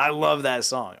 But I love that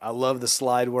song. I love the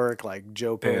slide work, like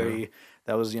Joe Perry.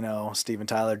 That was, you know, Steven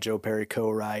Tyler, Joe Perry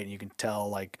co-write. And you can tell,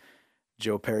 like,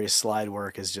 Joe Perry's slide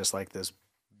work is just like this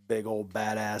big old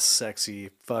badass, sexy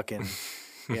fucking,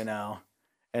 you know.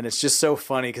 And it's just so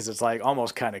funny because it's like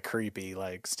almost kind of creepy,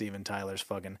 like Steven Tyler's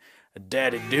fucking,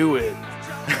 daddy do it.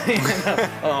 You know?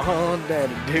 Oh,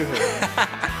 daddy do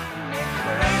it.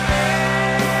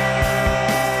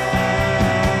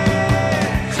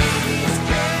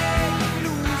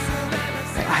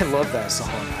 I love that song.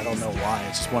 I don't know why.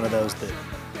 It's just one of those that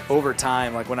over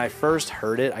time, like when I first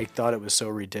heard it, I thought it was so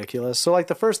ridiculous. So like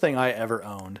the first thing I ever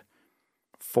owned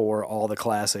for all the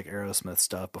classic Aerosmith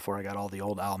stuff before I got all the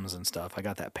old albums and stuff, I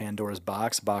got that Pandora's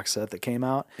box set that came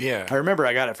out. Yeah. I remember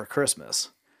I got it for Christmas.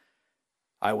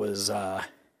 I was,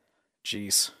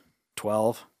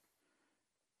 12,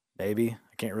 maybe.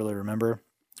 I can't really remember.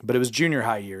 But it was junior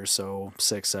high years, so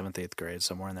 6th, 7th, 8th grade,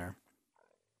 somewhere in there.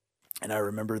 And I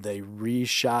remember they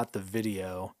reshot the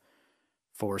video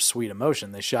for Sweet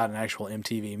Emotion. They shot an actual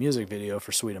MTV music video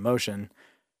for Sweet Emotion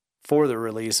for the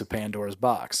release of Pandora's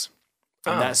Box.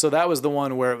 And so that was the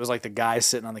one where it was like the guy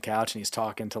sitting on the couch and he's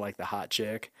talking to like the hot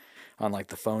chick on like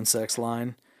the phone sex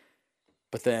line.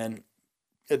 But then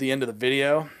at the end of the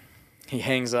video, he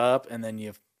hangs up and then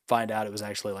you find out it was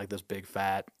actually like this big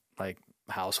fat like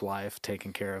housewife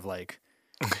taking care of like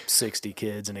 60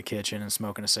 kids in a kitchen and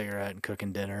smoking a cigarette and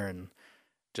cooking dinner. And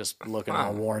just looking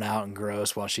all worn out and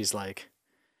gross while she's like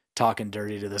talking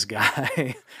dirty to this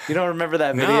guy. You don't remember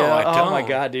that video? No, I Oh my don't.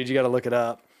 God, dude, you got to look it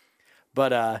up.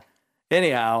 But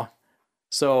anyhow,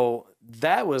 so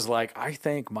that was like, I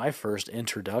think my first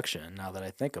introduction, now that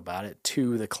I think about it,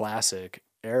 to the classic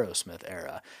Aerosmith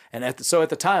era. And so at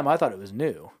the time, I thought it was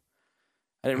new.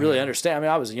 I didn't really understand. I mean,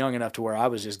 I was young enough to where I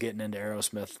was just getting into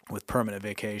Aerosmith with Permanent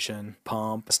Vacation,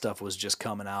 Pump. Stuff was just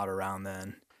coming out around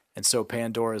then. And so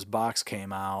Pandora's Box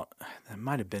came out. That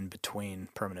might have been between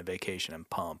Permanent Vacation and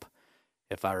Pump,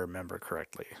 if I remember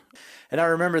correctly. And I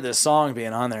remember this song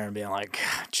being on there and being like,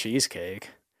 Cheesecake?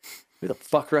 Who the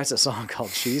fuck writes a song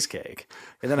called Cheesecake?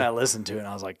 And then I listened to it and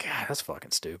I was like, God, that's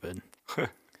fucking stupid.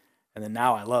 And then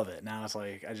now I love it. Now it's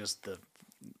like,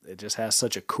 it just has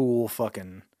such a cool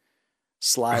fucking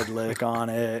slide lick on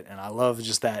it. And I love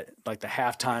just that, like the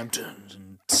halftime,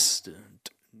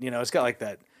 you know, it's got like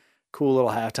that cool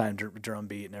little halftime drum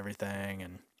beat and everything.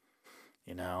 And,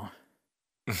 you know,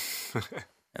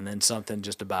 and then something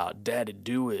just about Daddy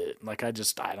Do It. Like, I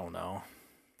don't know.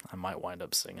 I might wind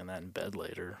up singing that in bed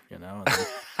later, you know, and then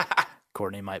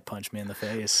Courtney might punch me in the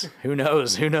face. Who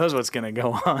knows? Who knows what's going to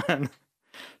go on?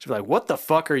 She'll be like, what the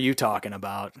fuck are you talking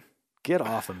about? Get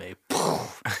off of me.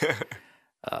 Oh,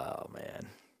 man.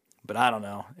 But I don't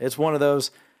know. It's one of those.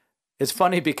 It's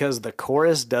funny because the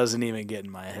chorus doesn't even get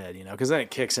in my head, you know, because then it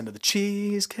kicks into the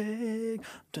cheesecake,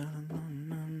 dun, dun,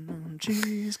 dun, dun,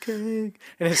 cheesecake,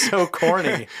 and it's so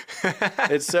corny.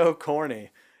 It's so corny.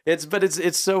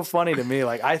 It's so funny to me.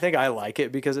 Like, I think I like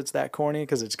it because it's that corny,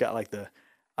 because it's got like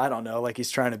I don't know, like he's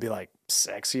trying to be like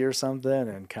sexy or something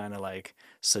and kind of like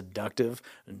seductive.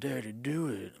 Daddy do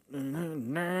it.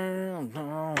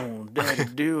 Daddy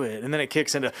do it. And then it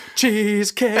kicks into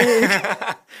cheesecake.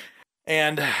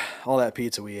 And all that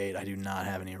pizza we ate, I do not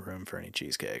have any room for any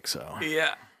cheesecake. So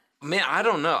Yeah. Man, I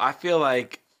don't know. I feel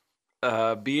like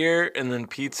beer and then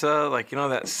pizza, like, you know,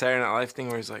 that Saturday Night Live thing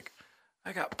where he's like,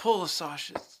 I got pull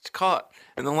sausages caught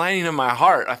in the lining of my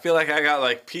heart. I feel like I got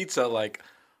like pizza like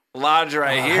lodged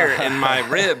right here in my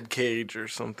rib cage or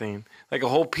something. Like a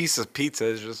whole piece of pizza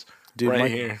is just dude, my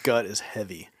here. gut is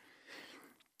heavy.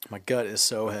 My gut is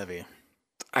so heavy.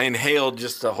 I inhaled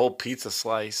just a whole pizza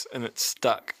slice and it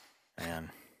stuck.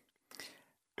 Man,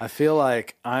 I feel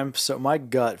like my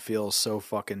gut feels so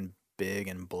fucking big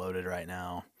and bloated right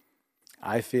now.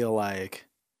 I feel like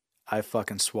I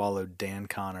fucking swallowed Dan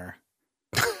Connor.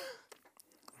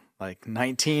 Like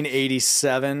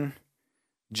 1987,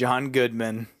 John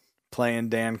Goodman playing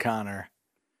Dan Connor.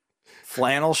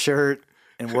 Flannel shirt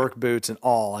and work boots and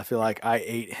all. I feel like I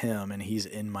ate him and he's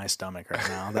in my stomach right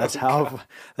now. That's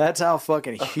how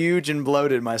fucking huge and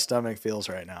bloated my stomach feels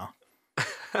right now.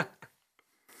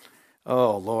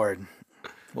 Oh, Lord.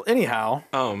 Well, anyhow.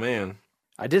 Oh, man.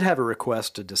 I did have a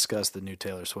request to discuss the new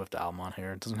Taylor Swift album on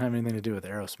here. It doesn't have anything to do with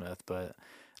Aerosmith, but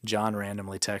John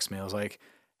randomly texted me. I was like,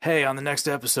 hey, on the next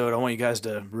episode, I want you guys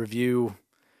to review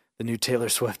the new Taylor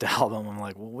Swift album. I'm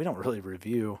like, well, we don't really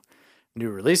review new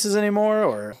releases anymore,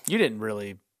 or you didn't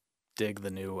really dig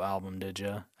the new album, did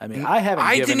you? I mean, I haven't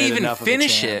given it enough of a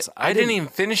chance. I didn't even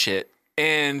finish it.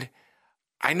 And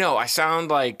I know I sound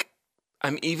like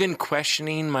I'm even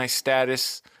questioning my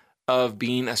status of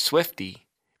being a Swiftie,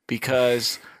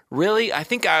 because really, I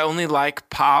think I only like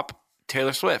pop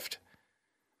Taylor Swift.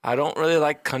 I don't really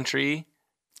like country,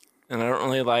 and I don't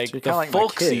really like So you're the kinda like my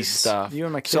folksy kids. stuff. You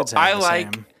and my So kids have I the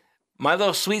like same. my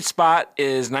little sweet spot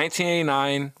is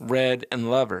 1989, Red,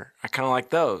 and Lover. I kind of like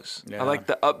those. Yeah. I like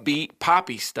the upbeat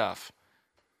poppy stuff.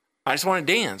 I just want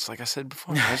to dance, like I said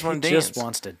before. I just want to He dance. just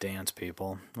wants to dance,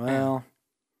 people. Well,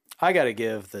 I got to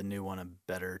give the new one a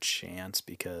better chance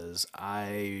because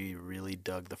I really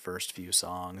dug the first few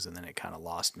songs and then it kind of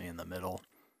lost me in the middle.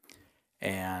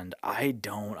 And I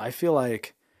feel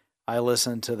like I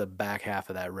listened to the back half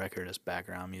of that record as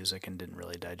background music and didn't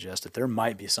really digest it. There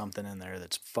might be something in there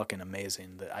that's fucking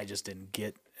amazing that I just didn't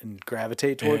get and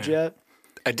gravitate towards yet.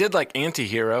 I did like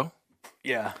Antihero.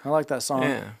 Yeah, I like that song.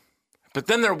 Yeah. But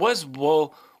then there was,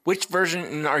 which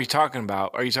version are you talking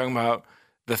about? Are you talking about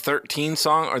the 13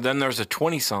 song, or then there's a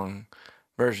 20 song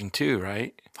version too,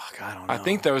 right? Fuck, I don't know. I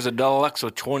think there was a deluxe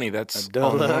with 20. That's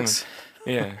Deluxe.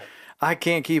 Yeah. I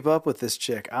can't keep up with this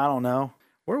chick. I don't know.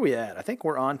 Where are we at? I think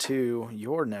we're on to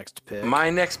your next pick. My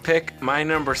next pick, my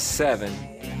number 7.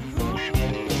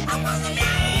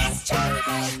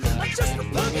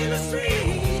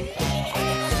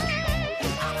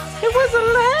 It was the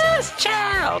last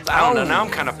child. I don't know. Now I'm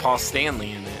kind of Paul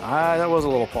Stanley in it. That was a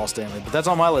little Paul Stanley, but that's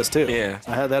on my list too. Yeah.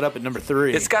 I had that up at number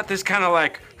 3. It's got this kind of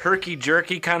like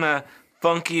herky-jerky kind of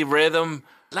funky rhythm.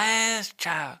 Last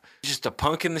child. Just a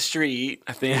punk in the street.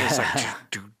 I think it's like...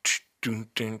 dun,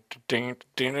 dun, dun,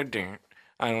 dun, dun, dun.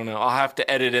 I don't know. I'll have to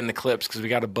edit in the clips because we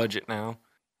got a budget now.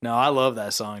 No, I love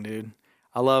that song, dude.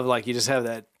 I love like you just have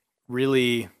that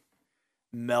really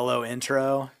mellow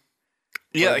intro.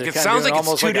 Yeah, Where like they're it kinda sounds doing like it's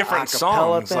almost two like a different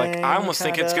acapella songs. Like I almost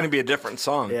think it's kinda. going to be a different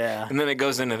song. Yeah. And then it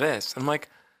goes into this. I'm like,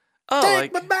 oh,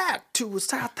 Take like me back to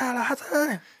South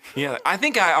Carolina. yeah. I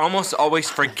think I almost always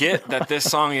forget that this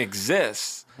song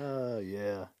exists. Oh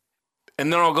yeah.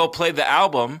 And then I'll go play the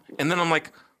album, and then I'm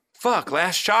like, fuck,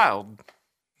 Last Child.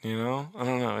 You know? I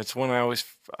don't know. It's one I always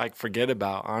like forget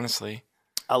about, honestly.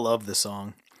 I love this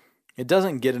song. It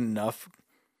doesn't get enough.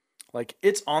 Like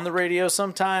it's on the radio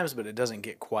sometimes, but it doesn't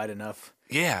get quite enough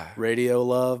Yeah. radio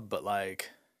love. But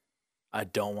like, I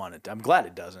don't want it. I'm glad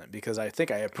it doesn't because I think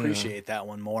I appreciate that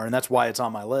one more, and that's why it's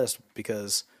on my list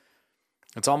because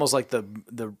it's almost like the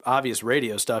obvious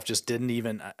radio stuff just didn't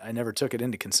even. I never took it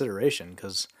into consideration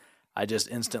because I just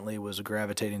instantly was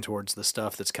gravitating towards the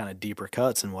stuff that's kind of deeper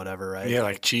cuts and whatever, right? Yeah,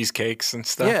 like cheesecakes and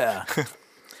stuff. Yeah.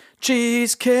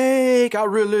 Cheesecake, I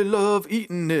really love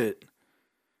eating it.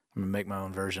 I'm gonna make my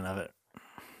own version of it.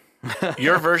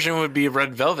 Your version would be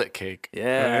red velvet cake.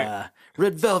 Yeah.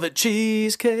 Red velvet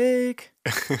cheesecake.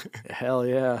 Hell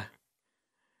yeah.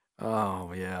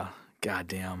 Oh yeah. God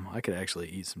damn. I could actually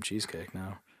eat some cheesecake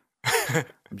now.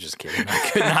 I'm just kidding. I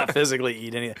could not physically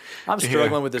eat any. I'm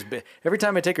struggling with this bit. Every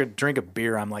time I take a drink of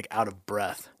beer, I'm like out of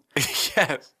breath.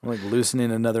 Yes. I'm like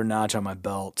loosening another notch on my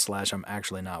belt. / I'm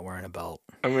actually not wearing a belt.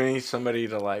 I'm going to need somebody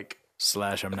to like. /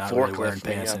 I'm not really wearing Forklift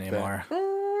me pants up there. anymore.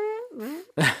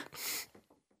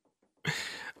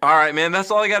 All right, man.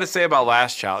 That's all I got to say about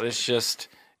Last Child. It's just,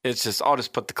 I'll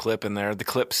just put the clip in there. The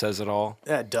clip says it all.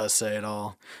 That does say it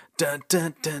all. Dun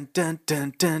dun dun dun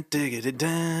dun dun diggity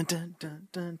dun dun dun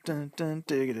dun dun dun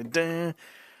diggity dun.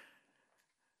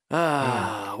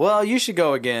 Well, you should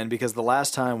go again because the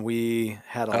last time we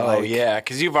had a Oh, like. yeah.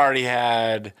 Because you've already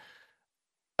had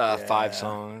 5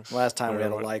 songs. Last time we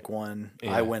had a Whatever. like one.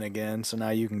 Yeah. I went again, so now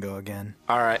you can go again.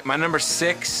 All right. My number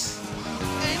 6.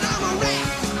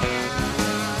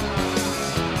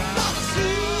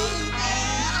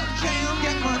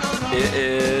 It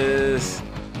is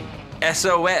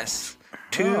SOS.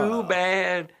 Too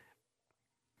bad.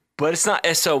 But it's not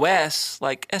SOS.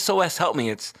 Like, SOS help me.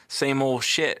 It's same old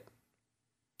shit.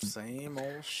 Same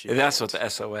old shit. That's what the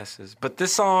SOS is. But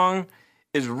this song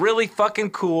is really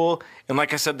fucking cool. And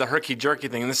like I said, the herky jerky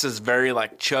thing, this is very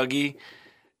like chuggy.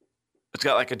 It's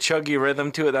got like a chuggy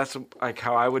rhythm to it. That's like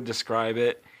how I would describe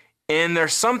it. And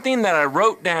there's something that I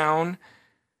wrote down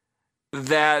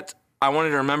that I wanted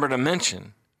to remember to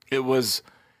mention. It was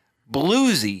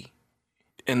bluesy.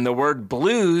 And the word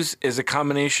blues is a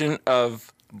combination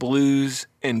of blues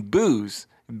and booze.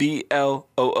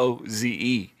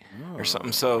 BLOOZE or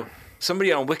something. So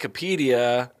somebody on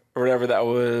Wikipedia or whatever that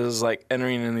was like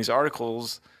entering in these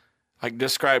articles like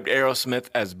described Aerosmith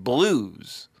as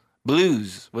blues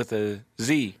with a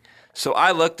Z. So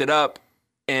I looked it up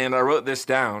and I wrote this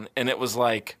down and it was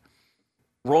like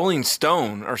Rolling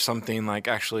Stone or something like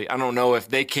actually, I don't know if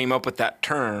they came up with that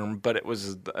term, but it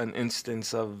was an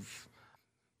instance of,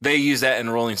 they used that in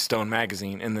Rolling Stone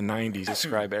magazine in the 90s to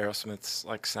describe Aerosmith's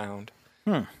like sound.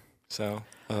 So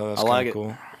that's I like it.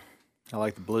 cool. I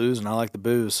like the blues and I like the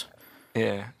booze.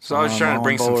 Yeah. So I was I'm trying to on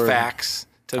bring some board. facts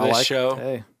to I this like show. it.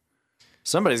 Hey,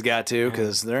 somebody's got to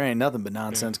because there ain't nothing but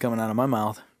nonsense coming out of my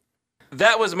mouth.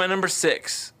 That was my number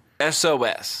 6,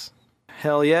 SOS.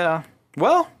 Hell yeah.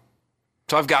 Well,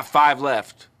 So I've got 5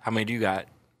 left. How many do you got?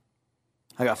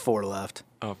 I got 4 left.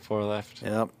 Oh, 4 left.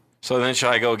 Yep. So then should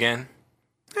I go again?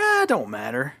 Don't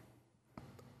matter.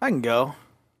 I can go.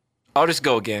 I'll just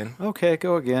go again. Okay,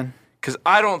 go again. Because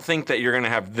I don't think that you're going to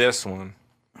have this one.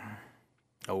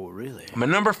 Oh, really? My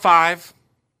number 5,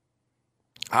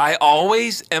 I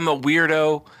always am a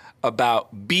weirdo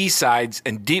about B-sides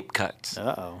and deep cuts.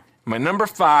 Uh-oh. My number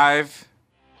 5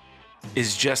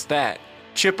 is just that.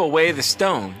 Chip Away the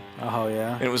Stone. Oh,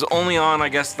 yeah. And it was only on, I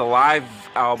guess, the live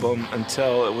album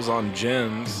until it was on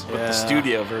Gems with Yeah. the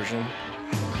studio version.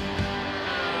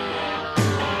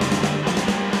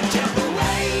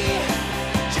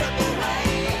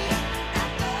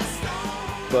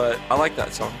 But I like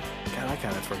that song. God, I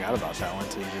kind of forgot about that one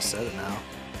until you just said it now.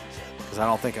 Because I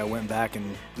don't think I went back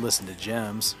and listened to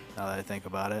Gems, now that I think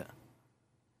about it.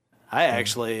 I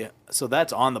actually, so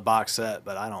that's on the box set,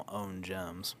 but I don't own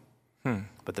Gems.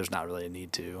 But there's not really a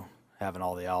need to, having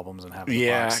all the albums and having the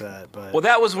box set. But Well,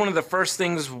 that was one of the first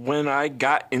things when I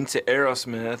got into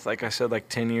Aerosmith, like I said, like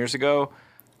 10 years ago.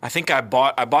 I think I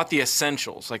bought the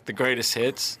essentials, like the greatest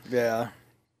hits. yeah.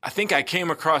 I think I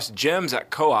came across Gems at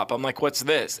Co-op. I'm like, what's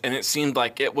this? And it seemed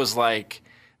like it was like,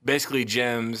 basically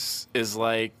Gems is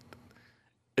like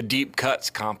a deep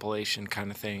cuts compilation kind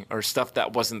of thing, or stuff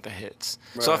that wasn't the hits.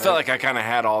 So I felt like I kind of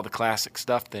had all the classic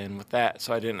stuff then with that,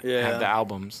 so I didn't have the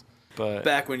albums. But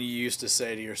Back when you used to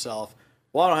say to yourself,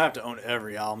 well, I don't have to own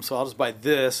every album, so I'll just buy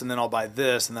this, and then I'll buy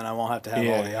this, and then I won't have to have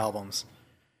all the albums.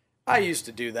 I used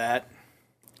to do that,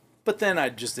 but then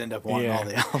I'd just end up wanting all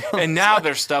the albums. And now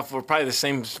there's stuff, we're probably the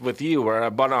same with you, where I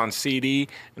bought it on CD,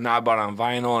 and now I bought it on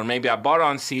vinyl, or maybe I bought it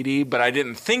on CD, but I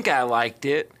didn't think I liked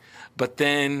it. But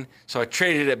then, so I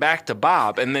traded it back to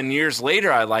Bob, and then years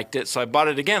later I liked it, so I bought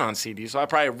it again on CD. So I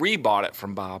probably rebought it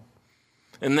from Bob,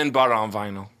 and then bought it on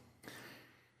vinyl.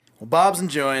 Well, Bob's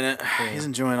enjoying it. He's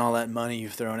enjoying all that money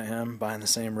you've thrown at him, buying the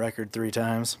same record 3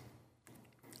 times.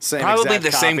 Probably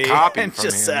the same copy and from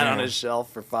just him, sat on yeah. his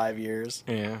shelf for 5 years.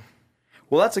 Yeah.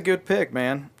 Well, that's a good pick,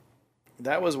 man.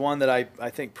 That was one that I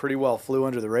think pretty well flew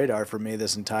under the radar for me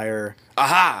this entire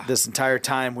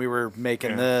time we were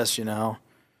making this, you know.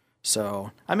 So,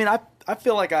 I mean, I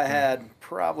feel like I had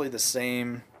probably the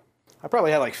same. I probably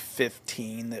had like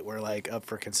 15 that were like up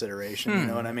for consideration. You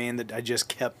know what I mean? That I just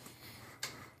kept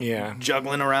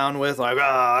juggling around with, like,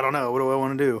 I don't know, what do I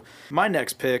want to do? My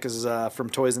next pick is from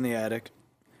Toys in the Attic.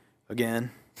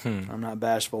 Again, I'm not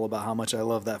bashful about how much I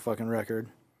love that fucking record,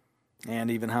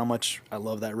 and even how much I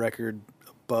love that record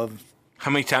above. How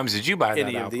many times did you buy that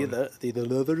any album? of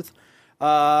the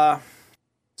others?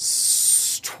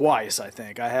 Twice, I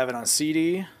think. I have it on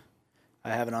CD, I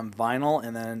have it on vinyl,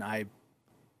 and then I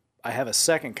have a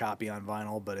second copy on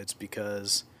vinyl, but it's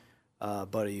because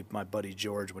my buddy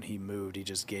George, when he moved, he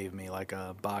just gave me like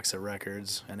a box of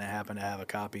records, and I happen to have a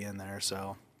copy in there.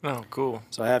 So Oh, cool.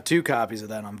 I have 2 copies of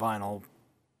that on vinyl,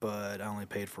 but I only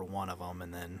paid for one of them,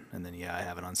 and then I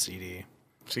have it on CD.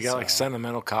 So you got like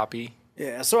sentimental copy.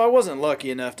 Yeah, so I wasn't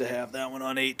lucky enough to have that one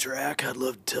on 8-track. I'd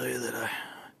love to tell you that I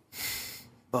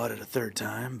bought it a 3rd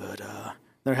time, but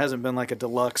there hasn't been like a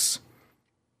deluxe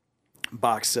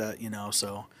box set, you know,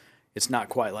 so it's not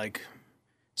quite like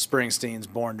Springsteen's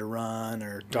Born to Run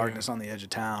or Darkness on the Edge of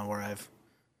Town, where I've,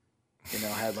 you know,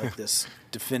 had like this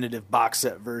definitive box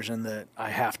set version that I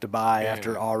have to buy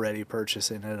after already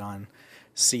purchasing it on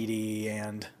CD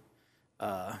and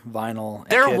vinyl.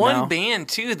 They're one band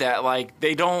too that like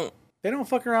they don't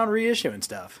fuck around reissuing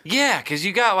stuff. Yeah, because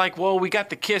you got like, well, we got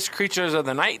the Kiss Creatures of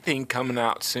the Night thing coming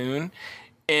out soon.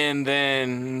 And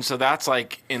then, so that's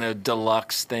like in a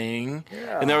deluxe thing.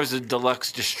 Yeah. And there was a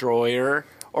deluxe Destroyer.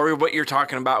 Or what you're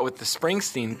talking about with the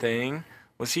Springsteen thing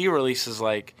was he releases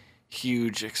like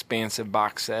huge, expansive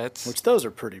box sets. Which those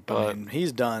are pretty, I mean,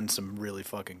 he's done some really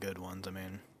fucking good ones. I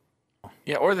mean,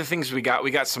 yeah, or the things we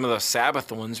got some of those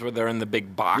Sabbath ones where they're in the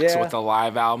big box with the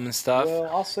live album and stuff. Well,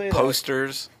 I'll say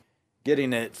posters.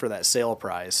 Getting it for that sale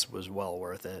price was well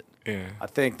worth it. Yeah. I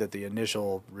think that the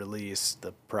initial release,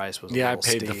 the price was a I little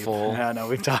paid steep. the full. I know,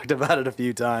 we've talked about it a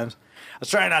few times. I was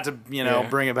trying not to,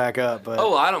 bring it back up, but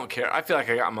Oh, I don't care. I feel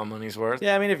like I got my money's worth.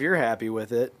 yeah, I mean, if you're happy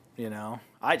with it,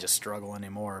 I just struggle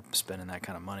anymore spending that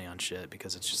kind of money on shit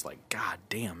because it's just like, God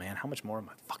damn, man, how much more of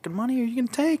my fucking money are you gonna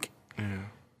take? Yeah.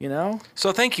 You know?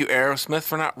 So thank you, Aerosmith,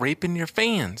 for not raping your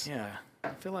fans. Yeah, I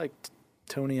feel like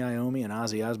Tony Iommi and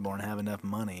Ozzy Osbourne have enough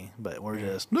money, but we're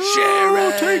just, no,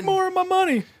 Sharon! take more of my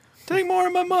money. Take more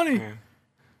of my money.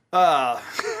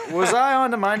 Was I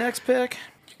on to my next pick?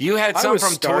 You had some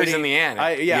from Toys in the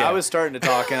Attic. I was starting to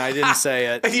talk, and I didn't say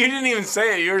it. You didn't even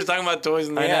say it. You were just talking about Toys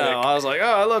in the Attic. I was like, oh,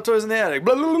 I love Toys in the Attic.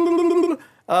 Blah, blah, blah, blah,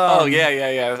 blah.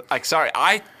 Yeah. Like, sorry,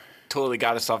 I totally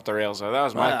got us off the rails. So that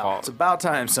was my fault. It's about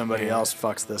time somebody else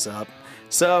fucks this up.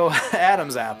 So,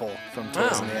 Adam's Apple from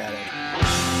Toys in the Attic.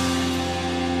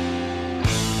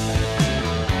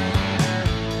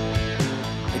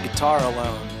 The guitar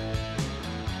alone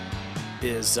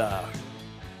is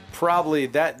probably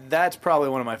that's probably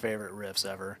one of my favorite riffs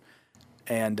ever,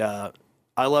 and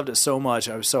I loved it so much.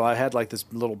 I had like this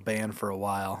little band for a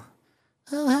while.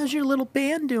 Oh, how's your little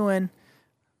band doing?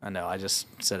 I know, I just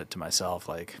said it to myself,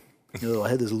 like, I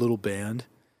had this little band.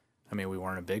 I mean, we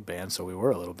weren't a big band, so we were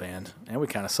a little band, and we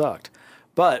kind of sucked.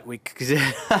 But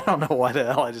I don't know why the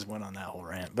hell I just went on that whole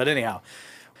rant. But anyhow,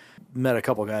 met a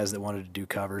couple guys that wanted to do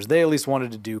covers. They at least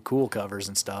wanted to do cool covers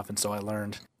and stuff, and so I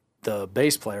learned the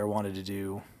bass player wanted to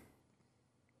do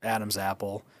Adam's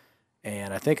Apple,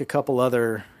 and I think a couple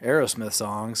other Aerosmith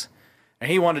songs,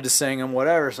 and he wanted to sing them,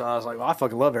 whatever. So I was like, well, I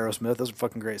fucking love Aerosmith. Those are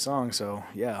fucking great songs. So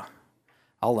yeah,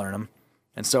 I'll learn them.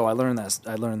 And so I learned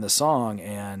this song,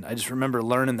 and I just remember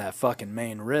learning that fucking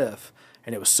main riff,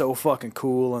 and it was so fucking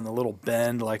cool, and the little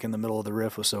bend like in the middle of the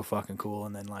riff was so fucking cool.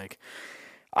 And then like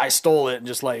I stole it and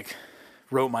just like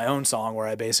wrote my own song where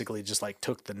I basically just like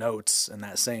took the notes in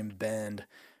that same bend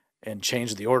and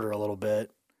changed the order a little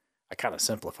bit. I kind of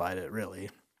simplified it,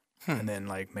 really. and then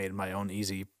like made my own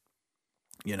easy,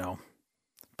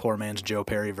 poor man's Joe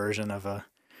Perry version of a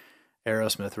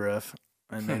Aerosmith riff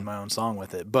and made my own song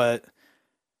with it. But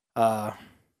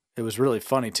it was really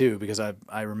funny too, because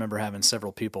I remember having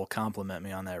several people compliment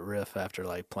me on that riff after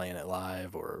like playing it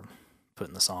live or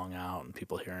putting the song out and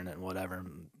people hearing it and whatever.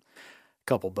 And a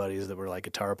couple buddies that were like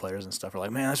guitar players and stuff were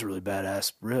like, man, that's a really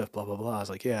badass riff, blah, blah, blah. I was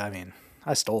like, yeah, I mean,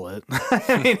 I stole it.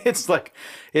 I mean,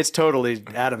 it's totally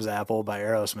Adam's Apple by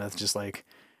Aerosmith, just like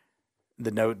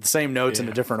the same notes in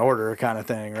a different order kind of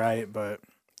thing, right? But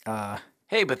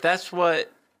hey, but that's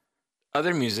what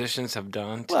other musicians have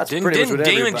done. Well, that's didn't pretty much what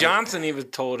Damon everybody- Johnson even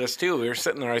told us too? We were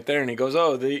sitting right there, and he goes,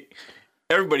 "Oh,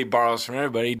 everybody borrows from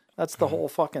everybody." that's the whole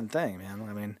fucking thing, man.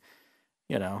 I mean,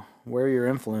 wear your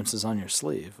influences on your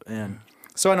sleeve. And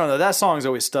so I don't know, that song's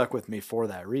always stuck with me for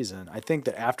that reason. I think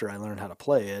that after I learned how to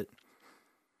play it,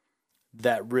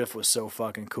 that riff was so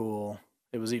fucking cool.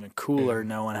 It was even cooler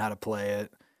knowing how to play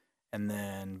it, and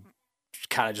then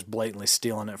kind of just blatantly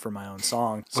stealing it for my own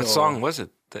song. What So- song was it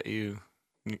that you?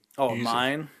 Oh, use it?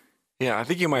 mine? Yeah, I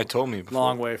think you might have told me before.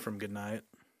 Long Way from Goodnight.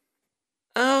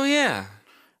 Oh yeah.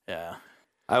 Yeah.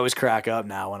 I always crack up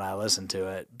now when I listen to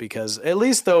it, because at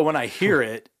least though when I hear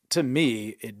it, to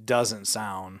me, it doesn't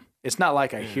sound, it's not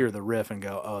like I hear the riff and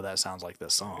go, oh, that sounds like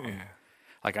this song. Yeah.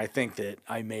 Like I think that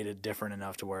I made it different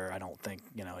enough to where I don't think,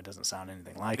 it doesn't sound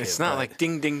anything like it. It's not but- like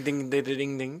ding ding ding ding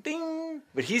ding ding ding,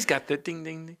 but he's got the ding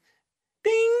ding ding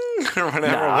ding or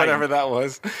whatever that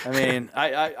was. I mean,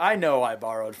 I know I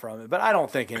borrowed from it, but I don't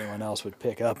think anyone else would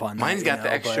pick up on that. Mine's got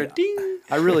the extra but ding.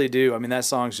 I really do. I mean, that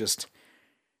song's just,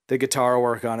 the guitar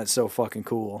work on it's so fucking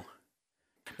cool.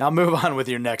 Now move on with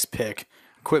your next pick.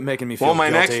 Quit making me feel Well, my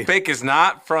guilty. next pick is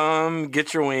not from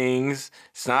Get Your Wings.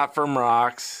 It's not from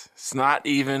Rocks. It's not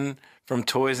even from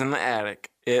Toys in the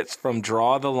Attic. It's from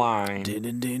Draw the Line.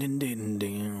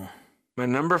 My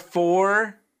number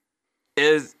 4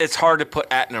 is, it's hard to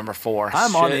put at number 4.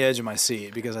 I'm on Shit. the edge of my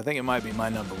seat because I think it might be my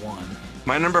number 1.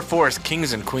 My number 4 is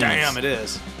Kings and Queens. Damn, it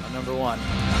is. My number 1.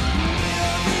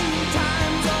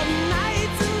 Times of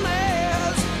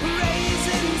nightmares,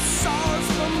 raising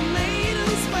swords from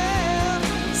maiden's fair.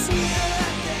 Sneer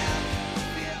at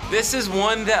death. This is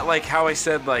one that, like how I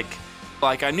said, like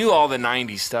I knew all the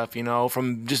 90s stuff,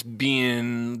 from just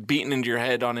being beaten into your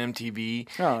head on MTV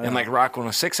and like Rock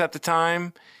 106 at the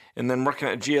time, and then working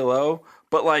at GLO.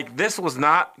 But like this was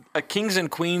not, Kings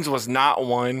and Queens was not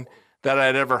one that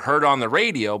I'd ever heard on the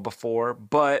radio before,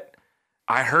 but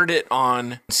I heard it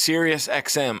on Sirius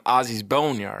XM, Ozzy's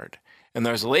Boneyard. And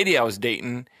there's a lady I was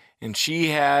dating, and she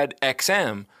had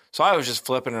XM. So I was just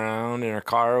flipping around in her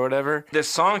car or whatever. This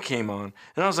song came on,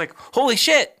 and I was like, holy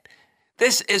shit,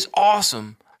 this is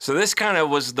awesome. So this kind of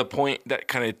was the point that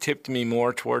kind of tipped me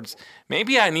more towards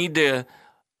maybe I need to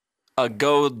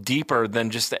go deeper than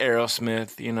just the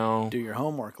Aerosmith, Do your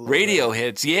homework a little radio bit.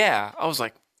 hits. Yeah. I was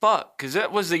like, fuck, because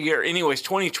that was the year. Anyways,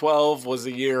 2012 was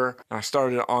the year I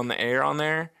started on the air on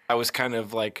there. I was kind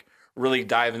of like really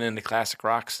diving into classic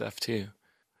rock stuff too.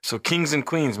 So Kings and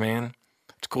Queens, man.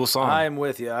 It's a cool song. I'm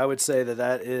with you. I would say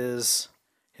that is,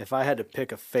 if I had to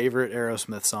pick a favorite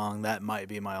Aerosmith song, that might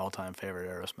be my all-time favorite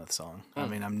Aerosmith song. I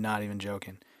mean, I'm not even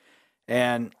joking.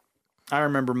 And I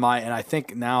remember and I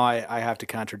think now I have to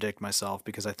contradict myself,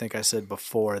 because I think I said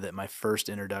before that my first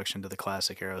introduction to the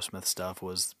classic Aerosmith stuff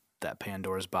was that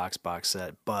Pandora's Box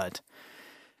set. But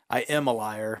I am a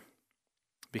liar,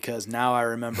 because now I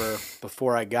remember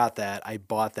before I got that, I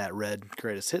bought that Red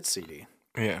Greatest Hits CD.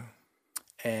 Yeah.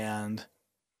 And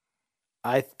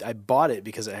I bought it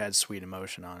because it had Sweet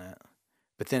Emotion on it.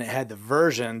 But then it had the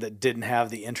version that didn't have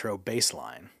the intro bass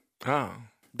line. Oh.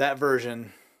 That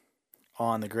version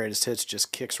on the Greatest Hits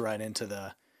just kicks right into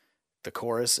the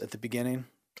chorus at the beginning.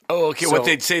 Oh, okay. So- What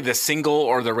they'd say, the single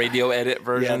or the radio edit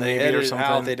version, they maybe, edit or it something.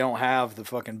 out. They don't have the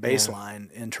fucking bass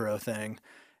line intro thing.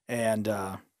 And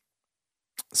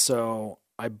so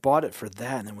I bought it for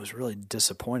that and then was really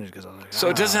disappointed because I was like, So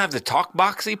it doesn't have the talk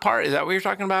boxy part? Is that what you're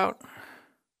talking about?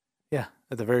 Yeah,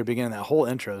 at the very beginning, that whole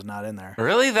intro is not in there.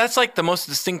 Really? That's like the most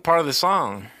distinct part of the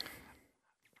song,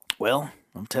 Well,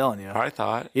 I'm telling you. I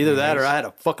thought. Either that or I had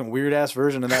a fucking weird ass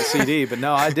version of that CD. But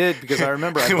no, I did because I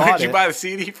remember I Where'd bought you it. buy the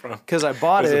CD from? Because I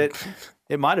bought Was it.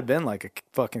 It might have been like a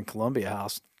fucking Columbia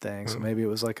House thing. So maybe it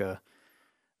was like I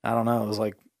don't know. It was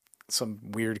like some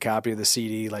weird copy of the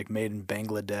CD, like made in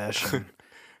Bangladesh.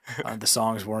 And the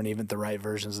songs weren't even the right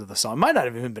versions of the song. It might not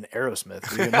have even been Aerosmith.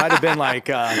 Dude. It might have been like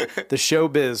the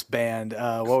Showbiz band.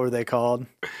 What were they called?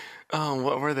 Oh,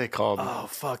 what were they called? Oh,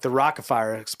 fuck. The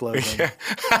Rockafire explosion.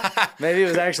 Maybe it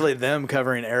was actually them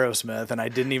covering Aerosmith, and I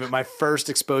didn't even... My first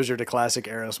exposure to classic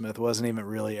Aerosmith wasn't even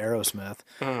really Aerosmith.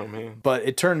 Oh, man. But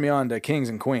it turned me on to Kings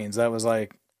and Queens. That was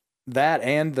like... That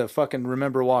and the fucking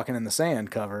Remember Walking in the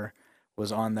Sand cover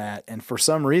was on that. And for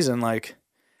some reason, like...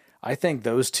 I think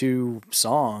those two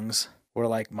songs were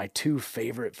like my two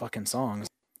favorite fucking songs.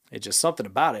 It's just something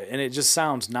about it. And it just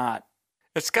sounds not...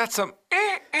 It's got some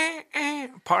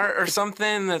part or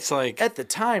something that's like... At the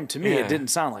time, to me, it didn't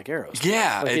sound like Aerosmith.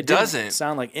 Yeah, like, it doesn't. Didn't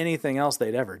sound like anything else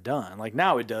they'd ever done. Like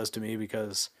now it does to me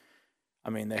because,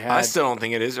 I mean, they had... I still don't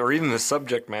think it is, or even the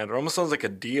subject matter. It almost sounds like a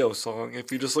Dio song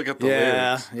if you just look at the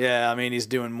lyrics. Yeah, I mean, he's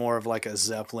doing more of like a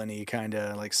Zeppelin-y kind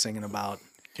of like singing about...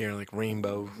 Yeah, like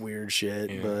Rainbow. Weird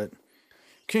shit, but...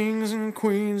 Kings and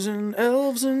queens and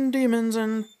elves and demons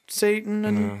and Satan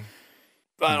and...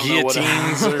 I don't know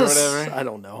Guillotines or whatever. I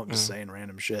don't know. I'm just saying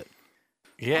random shit.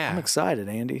 Yeah. I'm excited,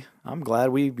 Andy. I'm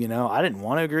glad we, I didn't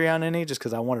want to agree on any just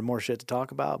because I wanted more shit to talk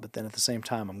about. But then at the same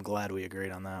time, I'm glad we agreed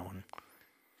on that one.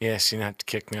 Yes, you didn't have to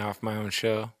kick me off my own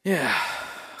show. Yeah.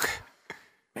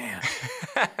 Man.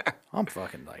 I'm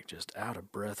fucking like just out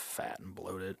of breath, fat and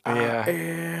bloated. Yeah. I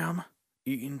am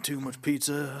eating too much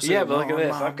pizza. Yeah, but look at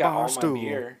this. I've got all stool. my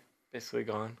beer basically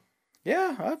gone.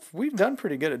 Yeah, we've done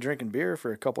pretty good at drinking beer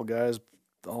for a couple guys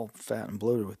all fat and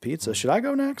bloated with pizza. Should I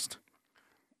go next?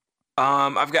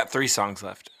 I've got 3 songs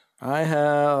left. I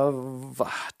have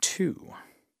 2.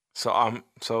 So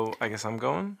I guess I'm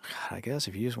going. God, I guess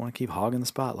if you just want to keep hogging the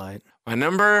spotlight. My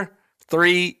number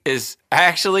 3 is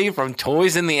actually from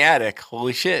Toys in the Attic.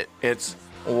 Holy shit! It's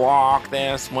 "Walk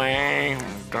This Way,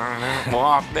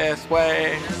 Walk This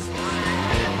Way."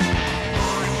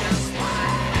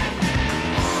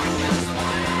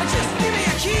 Just give me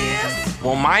a kiss.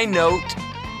 Well, my note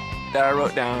that I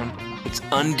wrote down, it's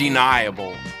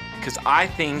undeniable. Because I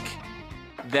think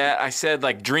that I said,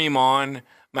 like, Dream On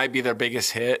might be their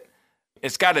biggest hit.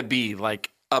 It's got to be, like,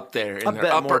 up there. In their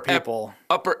bet more people.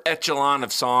 upper echelon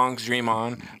of songs, Dream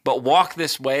On. But Walk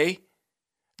This Way,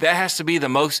 that has to be the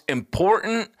most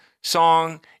important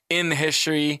song in the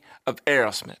history of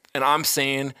Aerosmith. And I'm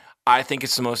saying I think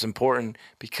it's the most important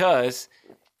because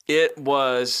it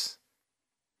was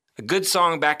a good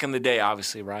song back in the day,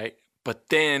 obviously, right? But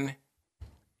then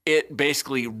it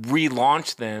basically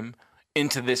relaunched them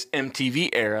into this MTV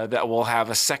era that we'll have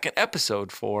a second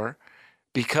episode for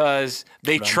because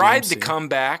they tried to come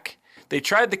back. They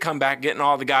tried to come back, getting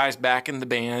all the guys back in the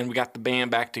band. We got the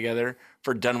band back together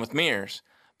for Done With Mirrors,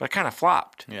 but it kind of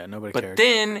flopped. Yeah, nobody But cared.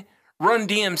 then Run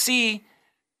DMC,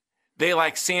 they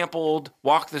like sampled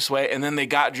Walk This Way, and then they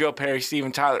got Joe Perry,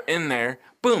 Steven Tyler in there.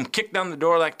 Boom, kicked down the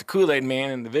door like the Kool-Aid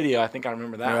Man in the video. I think I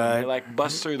remember that one. They like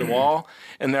bust through the wall,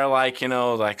 and they're like,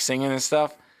 like singing and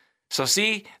stuff. So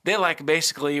see, they like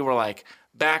basically were like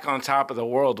back on top of the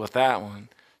world with that one.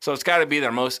 So it's got to be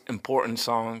their most important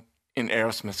song in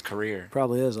Aerosmith's career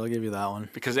Probably is. I'll give you that one.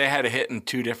 because they had a hit in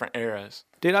 2 different eras.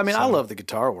 Dude, I mean, I love the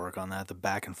guitar work on that, the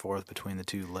back and forth between the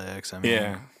 2 licks. I mean,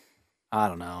 Yeah. I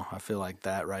don't know. I feel like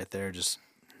that right there just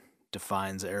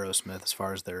defines Aerosmith as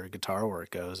far as their guitar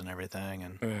work goes and everything.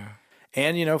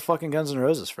 And fucking Guns N'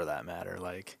 Roses for that matter.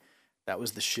 Like, that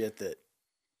was the shit that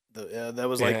that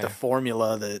was like the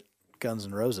formula that Guns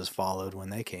N' Roses followed when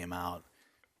they came out.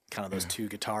 Kind of those 2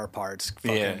 guitar parts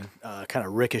fucking kind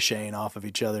of ricocheting off of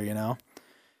each other, Yeah,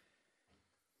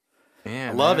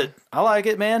 I love it. I like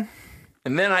it, man.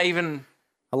 And then I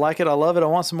like it. I love it. I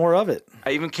want some more of it.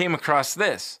 even came across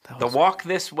this. The Walk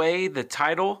This Way, the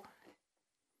title,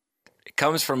 it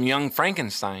comes from Young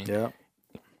Frankenstein. Yeah.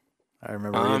 I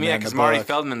remember reading that in because the Marty book.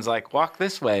 Feldman's like, walk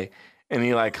this way. And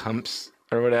he like humps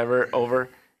or whatever over.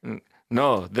 And,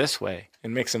 no, this way.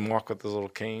 And makes him walk with his little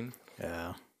cane.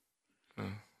 Yeah.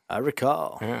 I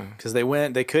recall. Yeah. Because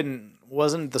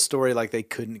wasn't the story like they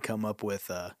couldn't come up with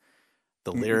the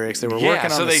lyrics? They were working on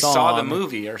the so they song. saw the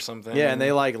movie or something. Yeah, and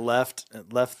they like left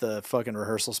the fucking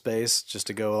rehearsal space just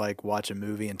to go like watch a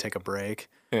movie and take a break.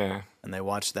 Yeah. And they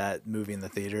watched that movie in the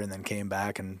theater and then came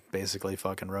back and basically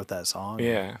fucking wrote that song.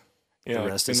 Yeah. Yeah. The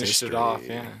rest is finished it history. off.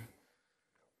 Yeah.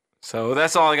 So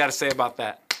that's all I got to say about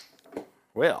that.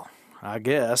 Well, I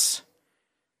guess.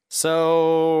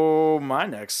 So my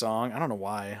next song, I don't know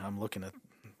why I'm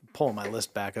pulling my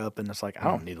list back up and it's like, I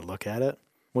don't need to look at it.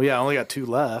 Well, yeah, I only got 2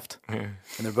 left and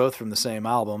they're both from the same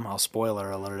album. I'll spoiler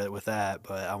alert it with that,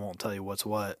 but I won't tell you what's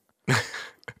what.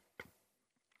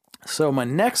 So my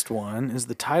next one is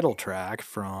the title track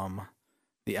from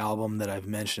the album that I've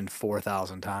mentioned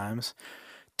 4,000 times.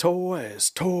 Toys,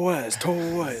 toys,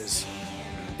 toys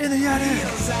in the attic.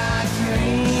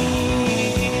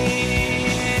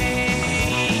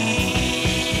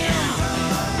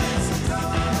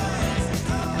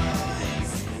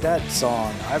 that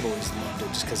song, I've always loved it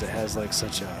just because it has like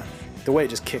such a, the way it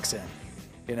just kicks in,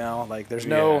 you know, like there's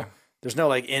no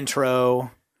like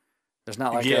intro. There's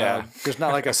not like there's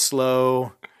not like a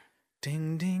slow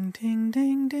ding, ding, ding,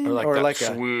 ding, ding. Or like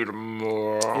a sweet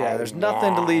yeah, there's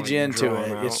nothing to lead you into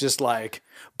it. It's just like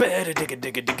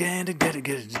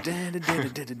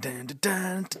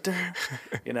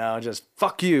you know, just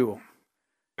fuck you.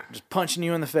 Just punching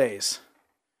you in the face.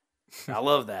 I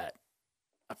love that.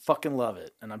 I fucking love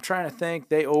it. And I'm trying to think,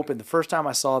 they opened, the first time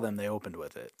I saw them, they opened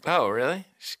with it. Oh, really?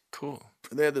 Cool.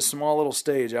 They had this small little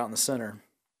stage out in the center.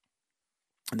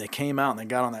 And they came out and they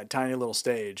got on that tiny little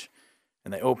stage.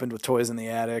 And they opened with Toys in the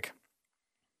Attic.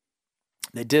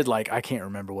 They did like, I can't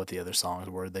remember what the other songs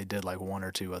were. They did like one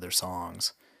or two other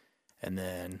songs. And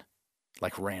then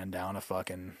like ran down a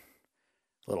fucking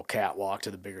little catwalk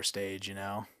to the bigger stage, you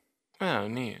know? Oh,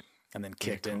 neat. And then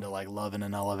kicked into like Love in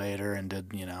an Elevator and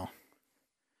did, you know,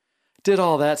 did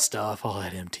all that stuff, all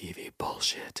that MTV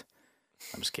bullshit.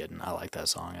 I'm just kidding. I like that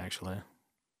song, actually.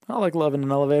 I like Love in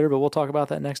an Elevator, but we'll talk about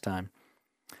that next time.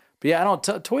 But yeah, I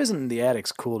don't. Toys in the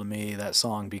Attic's cool to me, that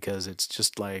song, because it's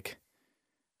just like,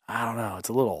 I don't know. It's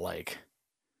a little like,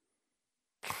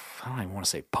 I don't even want to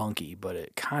say punky, but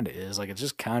it kind of is. Like, it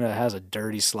just kind of has a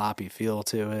dirty, sloppy feel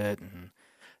to it. And,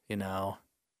 you know,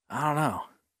 I don't know.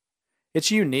 It's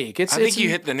unique. I think you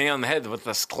hit the nail on the head with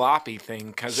the sloppy thing,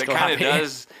 because it kind of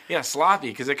does. Yeah, sloppy,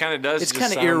 because it kind of does. It's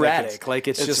kind of erratic. Like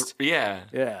it's just. Yeah.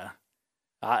 Yeah.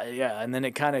 Yeah, and then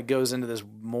it kind of goes into this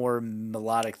more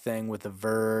melodic thing with the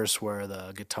verse where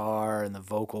the guitar and the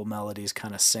vocal melodies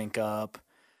kind of sync up,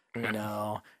 you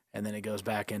know, and then it goes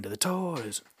back into the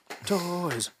toys.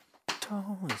 Yeah,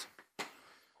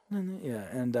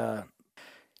 and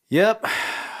yep,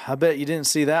 I bet you didn't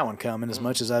see that one coming as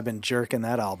much as I've been jerking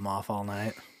that album off all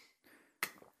night.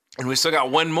 And we still got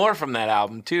one more from that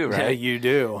album too, right? Yeah, you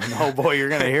do. And oh boy, you're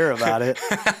going to hear about it.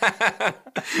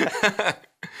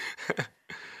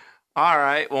 All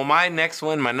right. Well, my next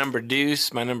one, my number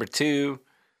 2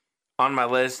 on my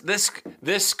list.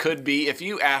 This could be, if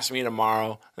you ask me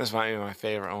tomorrow, this might be my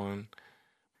favorite one.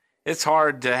 It's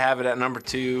hard to have it at number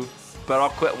 2, but I'll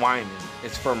quit whining.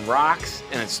 It's from Rocks,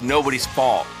 and it's Nobody's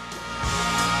Fault.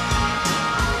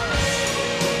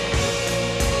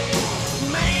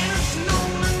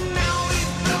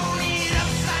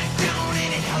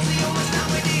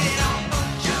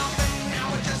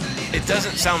 It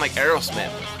doesn't sound like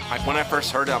Aerosmith. Like, when I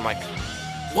first heard it, I'm like,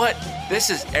 what? This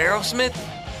is Aerosmith?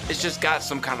 It's just got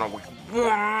some kind of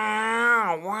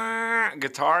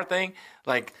guitar thing.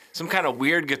 Like, some kind of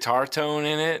weird guitar tone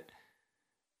in it.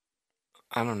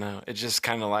 I don't know. It's just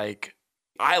kind of like,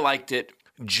 I liked it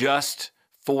just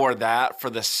for that, for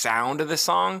the sound of the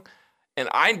song. And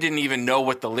I didn't even know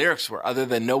what the lyrics were other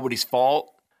than Nobody's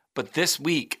Fault. But this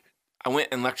week, I went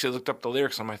and actually looked up the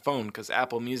lyrics on my phone, because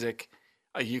Apple Music,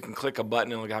 you can click a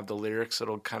button and it'll have the lyrics.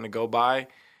 It'll kind of go by.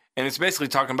 And it's basically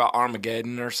talking about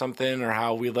Armageddon or something, or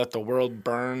how we let the world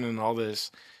burn and all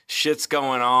this shit's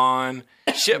going on.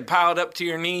 Shit piled up to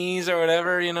your knees or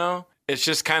whatever, you know? It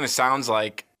just kind of sounds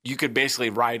like you could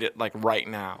basically write it like right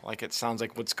now. Like, it sounds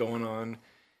like what's going on.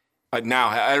 Like,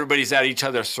 now everybody's at each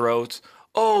other's throats.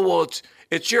 Oh, well,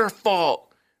 it's your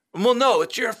fault. Well, no,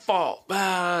 it's your fault.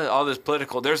 All this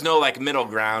political. There's no like middle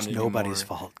ground anymore. Nobody's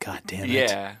fault. God damn it.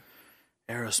 Yeah.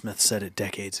 Aerosmith said it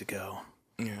decades ago.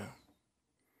 Yeah.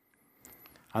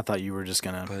 I thought you were just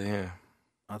gonna. But yeah.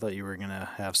 I thought you were gonna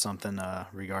have something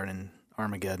regarding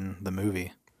Armageddon, the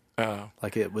movie. Oh.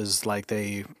 Like it was like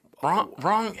they.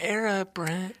 Wrong era,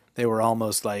 Brent. They were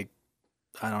almost like,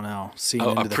 I don't know, seeing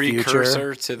into the future. A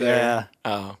precursor to their. Yeah.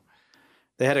 Oh.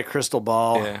 They had a crystal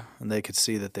ball, yeah, and they could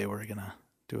see that they were gonna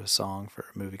do a song for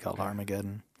a movie called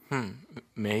Armageddon.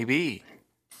 Maybe.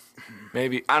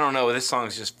 I don't know. This song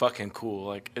is just fucking cool.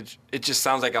 Like it just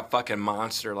sounds like a fucking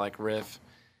monster like riff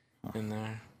in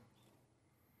there.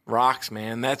 Rocks,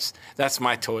 man. That's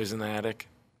my Toys in the Attic.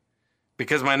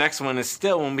 Because my next one is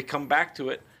still, when we come back to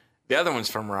it, the other one's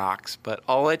from Rocks. But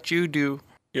I'll let you do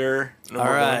your number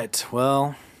All right.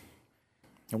 Well,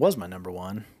 it was my number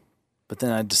 1, but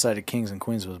then I decided Kings and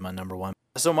Queens was my number 1.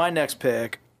 So my next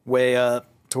pick, way up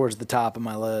towards the top of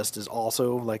my list, is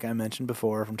also, like I mentioned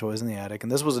before, from Toys in the Attic.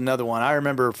 And this was another one. I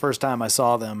remember first time I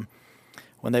saw them,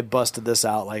 when they busted this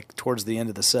out, like towards the end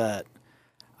of the set,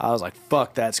 I was like,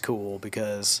 fuck, that's cool,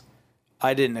 because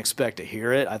I didn't expect to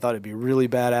hear it. I thought it'd be really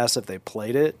badass if they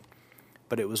played it,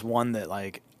 but it was one that,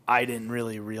 like, I didn't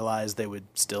really realize they would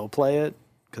still play it,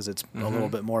 because it's a little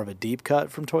bit more of a deep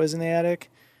cut from Toys in the Attic.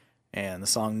 And the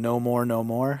song No More, No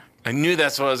More. I knew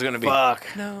that's what it was going to be. Fuck.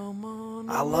 No more,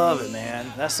 no I love it, man.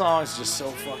 That song's just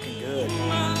so fucking good.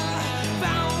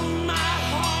 Found my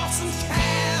horse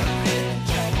and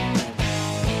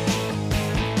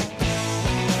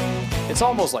It's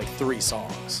almost like 3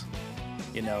 songs,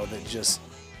 you know, that just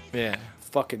Yeah.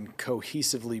 fucking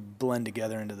cohesively blend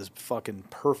together into this fucking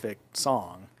perfect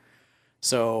song.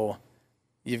 So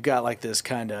you've got like this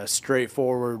kind of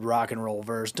straightforward rock and roll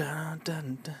verse, dun,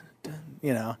 dun, dun, dun,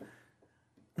 you know.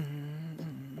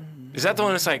 Is that the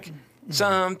one that's like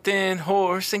something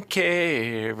horse and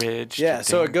carriage? Yeah,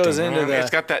 so it goes into the. It's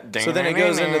got that. So then it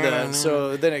goes into the.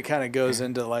 So then it kind of goes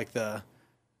into like the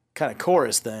kind of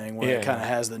chorus thing where it kind of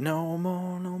has the no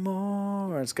more, no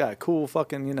more. It's got a cool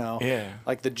fucking, you know. Yeah.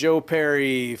 Like the Joe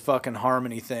Perry fucking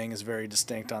harmony thing is very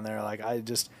distinct on there. Like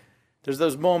there's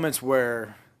those moments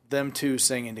where them two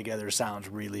singing together sounds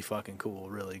really fucking cool,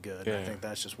 really good. Yeah. I think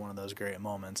that's just one of those great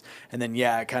moments. And then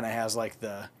it kind of has like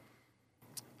the,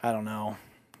 I don't know,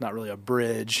 not really a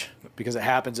bridge because it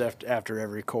happens after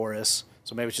every chorus.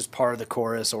 So maybe it's just part of the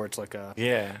chorus or it's like a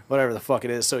whatever the fuck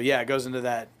it is. So it goes into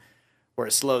that where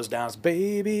it slows down. It's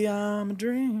baby, I'm a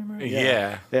dreamer.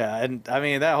 Yeah. And I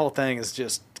mean that whole thing is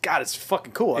just God, it's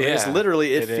fucking cool. I mean it's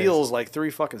literally it feels like 3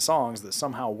 fucking songs that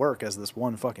somehow work as this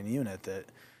one fucking unit that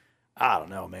I don't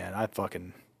know, man.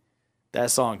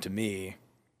 That song to me,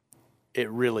 it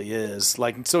really is.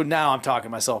 Like, so now I'm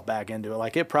talking myself back into it.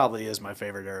 Like, it probably is my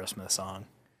favorite Aerosmith song.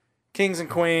 Kings and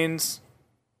Queens.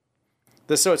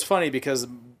 So it's funny because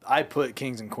I put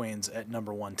Kings and Queens at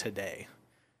number 1 today.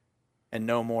 And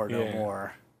No More, No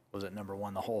More was at number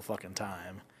 1 the whole fucking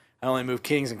time. I only moved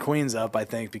Kings and Queens up, I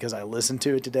think, because I listened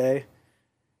to it today.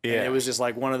 Yeah. And it was just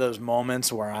like one of those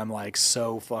moments where I'm like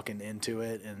so fucking into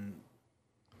it and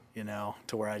you know,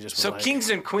 to where I just was So like, Kings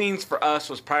and Queens for us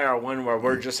was probably our one where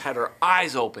we just had our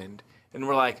eyes opened and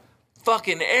we're like,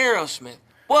 fucking Aerosmith,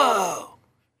 whoa.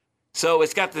 So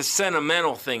it's got this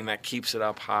sentimental thing that keeps it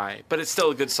up high, but it's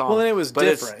still a good song. Well, and it was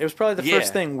different. It was probably the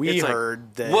first thing we heard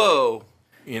like, that. Whoa.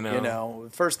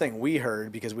 First thing we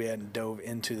heard because we hadn't dove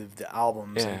into the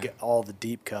albums and get all the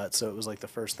deep cuts. So it was like the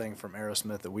first thing from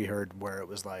Aerosmith that we heard where it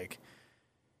was like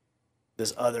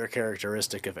this other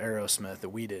characteristic of Aerosmith that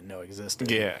we didn't know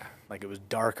existed. Yeah. Like it was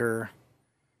darker.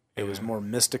 It was more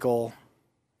mystical,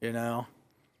 you know?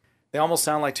 They almost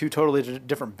sound like 2 totally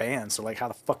different bands. So like how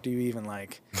the fuck do you even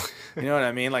like, you know what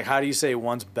I mean? Like how do you say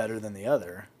one's better than the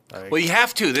other? Like, well, you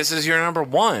have to. This is your number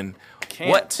 1.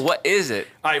 Can't. What is it?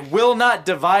 I will not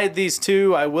divide these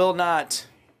two. I will not.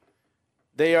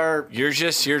 They are. You're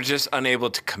just unable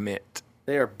to commit.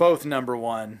 They are both number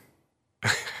 1.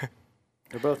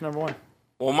 They're both number 1.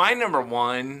 Well, my number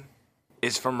 1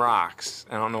 is from Rocks.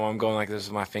 I don't know why I'm going like this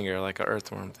with my finger, like an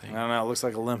earthworm thing. I don't know. It looks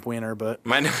like a limp wiener, but.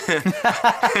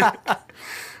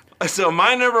 So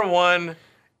my number 1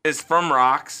 is from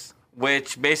Rocks,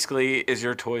 which basically is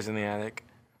your Toys in the Attic.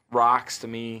 Rocks to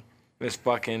me is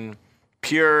fucking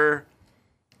pure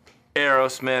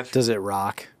Aerosmith. Does it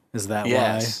rock? Is that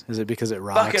why? Is it because it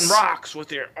rocks? Fucking rocks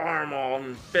with your arm all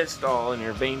and fist all and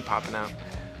your vein popping out.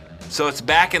 So it's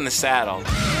Back in the Saddle.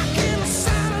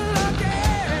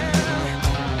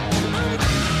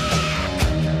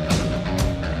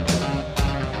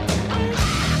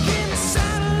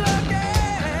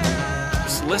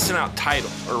 Just listen out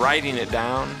title or writing it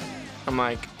down. I'm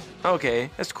like, okay,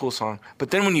 that's a cool song.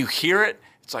 But then when you hear it,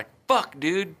 it's like, fuck,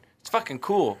 dude, it's fucking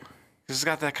cool. Cause it's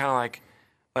got that kind of like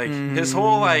his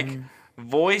whole like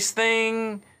voice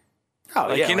thing. Oh,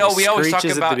 like, yeah, you know, when he we always talk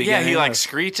screeches at the about, beginning, he like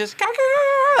screeches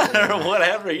or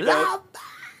whatever, you know.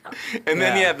 And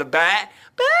then you have the back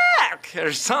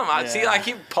or something. See, I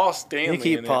keep Paul Stanley. You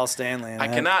keep in Paul it. Stanley in I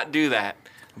it. cannot do that.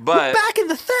 But Back in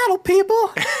the saddle,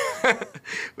 people.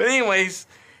 But anyways,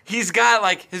 he's got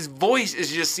like his voice is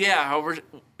just however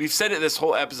we've said it this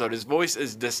whole episode. His voice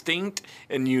is distinct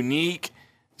and unique.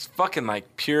 It's fucking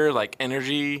like pure like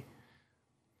energy.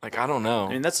 Like I don't know.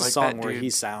 I mean, that's a like song that where dude. he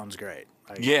sounds great.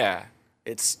 Like, Yeah.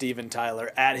 it's Steven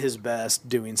Tyler at his best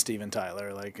doing Steven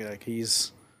Tyler. Like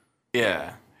he's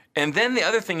Yeah. And then the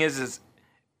other thing is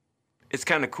it's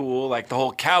kind of cool, like the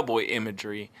whole cowboy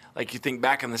imagery. Like you think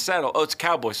Back in the Saddle, oh, it's a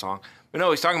cowboy song. But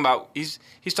no, he's talking about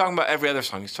every other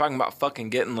song. He's talking about fucking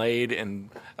getting laid and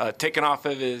taking off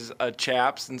of his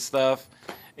chaps and stuff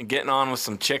and getting on with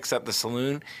some chicks at the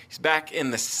saloon. He's back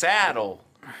in the saddle,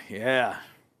 yeah.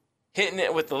 hitting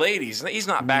it with the ladies. He's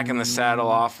not back in the saddle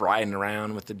off riding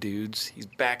around with the dudes. He's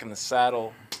back in the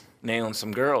saddle nailing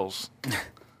some girls.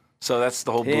 So that's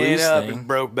the whole Hitting blues up thing. in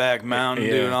Brokeback Mountain,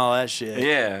 Yeah. doing all that shit.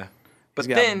 Yeah. But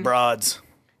He's got then broads.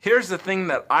 here's the thing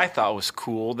that I thought was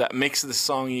cool that makes this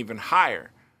song even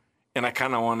higher. And I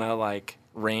kind of want to like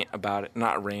rant about it.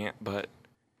 Not rant, but.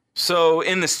 So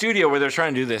in the studio where they're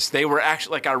trying to do this, they were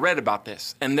actually, like I read about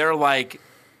this. And they're like,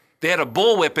 they had a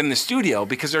bullwhip in the studio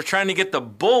because they're trying to get the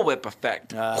bullwhip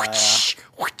effect. Whoosh,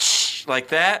 whoosh, like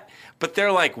that. but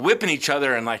they're like whipping each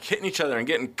other and like hitting each other and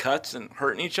getting cuts and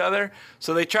hurting each other.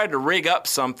 So they tried to rig up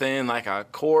something like a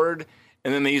cord,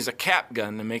 and then they use a cap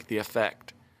gun to make the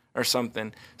effect or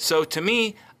something. So to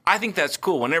me, I think that's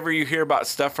cool. Whenever you hear about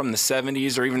stuff from the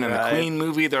 70s or even in the Queen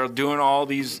movie, they're doing all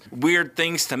these weird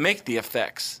things to make the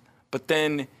effects. But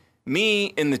then me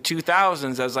in the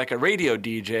 2000s as like a radio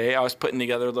DJ, I was putting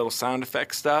together little sound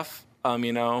effect stuff,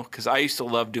 you know, because I used to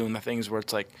love doing the things where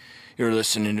it's like, you're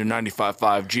listening to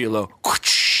 95.5 GLO.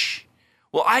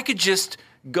 Well, I could just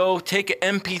go take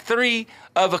an MP3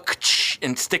 of a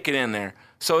and stick it in there.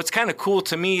 So it's kind of cool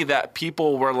to me that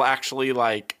people were actually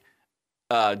like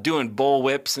doing bull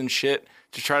whips and shit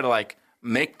to try to like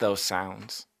make those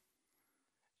sounds.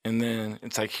 And then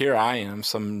it's like, here I am,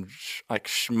 some like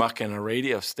schmuck in a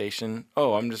radio station.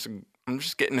 Oh, I'm just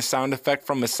getting a sound effect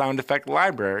from a sound effect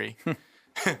library.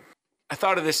 I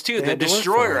thought of this too. The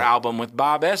Destroyer album with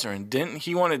Bob Ezrin. Didn't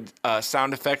he wanted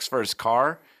sound effects for his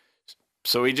car?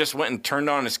 So he just went and turned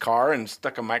on his car and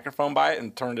stuck a microphone by it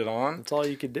and turned it on. That's all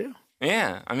you could do.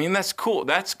 Yeah, I mean that's cool.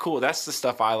 That's cool. That's the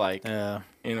stuff I like. Yeah,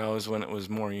 you know, is when it was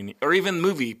more unique, or even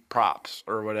movie props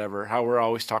or whatever. How we're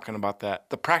always talking about that.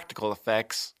 The practical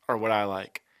effects are what I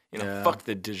like. You know, fuck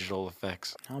the digital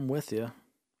effects. I'm with you.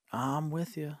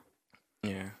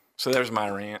 Yeah. So there's my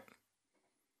rant.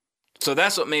 So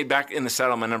that's what made Back in the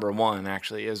Saddle my number one.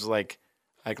 Actually, is like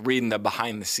reading the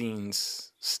behind the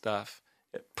scenes stuff.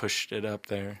 It pushed it up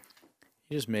there.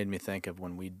 You just made me think of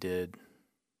when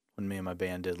me and my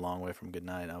band did Long Way from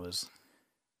Goodnight.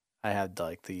 I had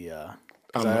like the, I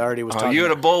already was talking. You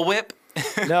had a bull whip?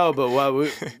 No, but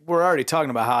we're already talking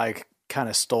about how I kind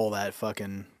of stole that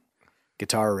fucking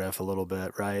guitar riff a little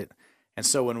bit, right? And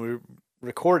so when we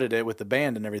recorded it with the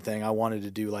band and everything, I wanted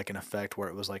to do like an effect where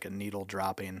it was like a needle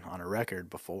dropping on a record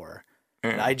before.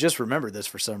 And I just remembered this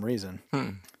for some reason.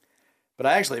 But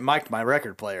I actually mic'd my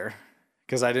record player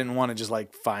because I didn't want to just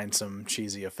like find some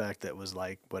cheesy effect that was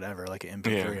like whatever, like an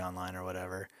MP3 online or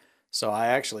whatever. So I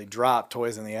actually dropped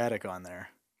Toys in the Attic on there.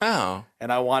 Oh. And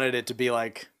I wanted it to be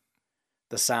like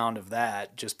the sound of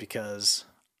that just because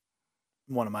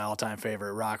one of my all-time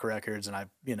favorite rock records, and I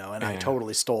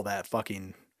totally stole that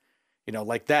fucking,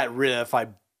 like that riff I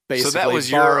basically so that was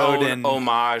borrowed your own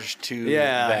homage to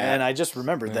that. And I just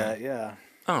remembered that,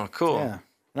 Oh, cool. Yeah.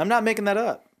 And I'm not making that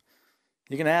up.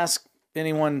 You can ask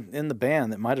anyone in the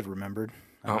band that might have remembered.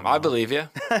 I believe you.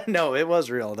 No, it was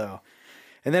real, though.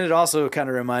 And then it also kind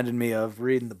of reminded me of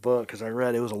reading the book, because it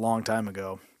was a long time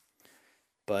ago,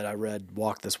 but I read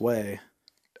Walk This Way.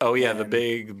 Oh, yeah, the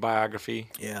big biography.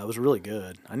 Yeah, it was really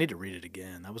good. I need to read it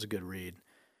again. That was a good read.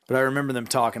 But I remember them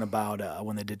talking about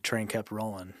when they did Train Kept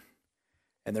Rolling.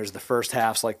 And there's the first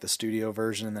half's like the studio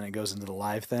version, and then it goes into the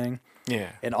live thing.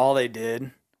 Yeah. And all they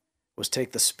did was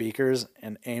take the speakers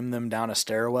and aim them down a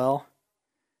stairwell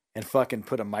and fucking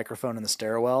put a microphone in the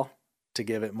stairwell to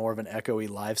give it more of an echoey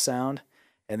live sound.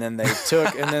 And then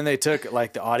they took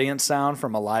like the audience sound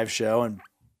from a live show and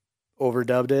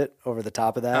overdubbed it over the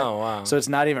top of that. Oh, wow. So it's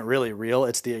not even really real.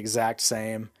 It's the exact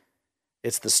same.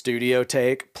 It's the studio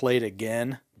take played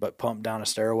again, but pumped down a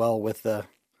stairwell with the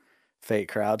fake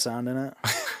crowd sound in it.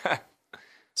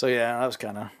 So yeah,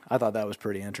 I thought that was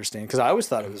pretty interesting because I always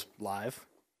thought it was live.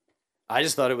 I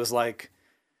just thought it was like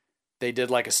they did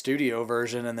like a studio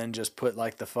version and then just put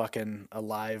like a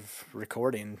live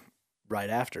recording right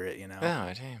after it,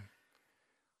 Oh, damn.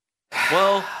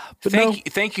 Well,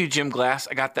 thank you, Jim Glass.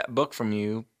 I got that book from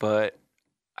you, but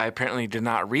I apparently did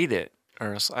not read it,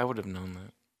 or else I would have known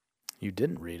that. You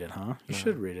didn't read it, huh? You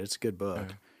should read it. It's a good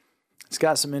book. It's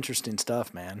got some interesting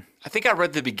stuff, man. I think I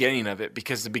read the beginning of it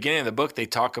because the beginning of the book, they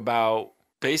talk about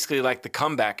basically like the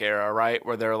comeback era, right?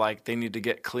 Where they're like, they need to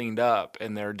get cleaned up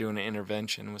and they're doing an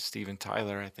intervention with Steven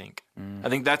Tyler, I think. I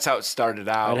think that's how it started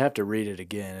out. I'd have to read it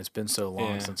again. It's been so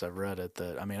long since I've read it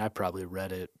that, I probably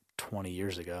read it 20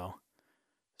 years ago.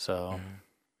 So.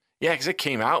 Yeah, because it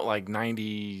came out like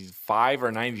 95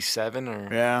 or 97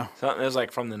 or something. It was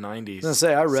like from the 90s. I was going to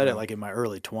say, I read it like in my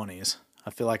early 20s.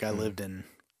 I feel like I lived in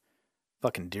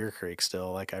fucking Deer Creek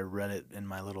still. Like I read it in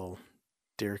my little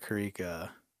Deer Creek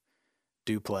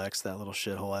duplex, that little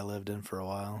shithole I lived in for a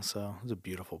while. So it was a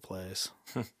beautiful place.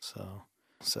 So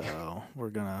we're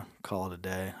going to call it a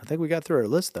day. I think we got through our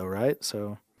list though, right?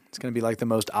 So it's going to be like the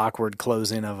most awkward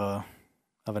closing of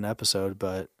an episode,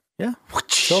 but yeah.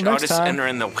 Till next time.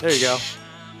 There you go.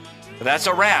 That's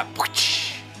a wrap.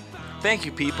 Thank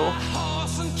you, people.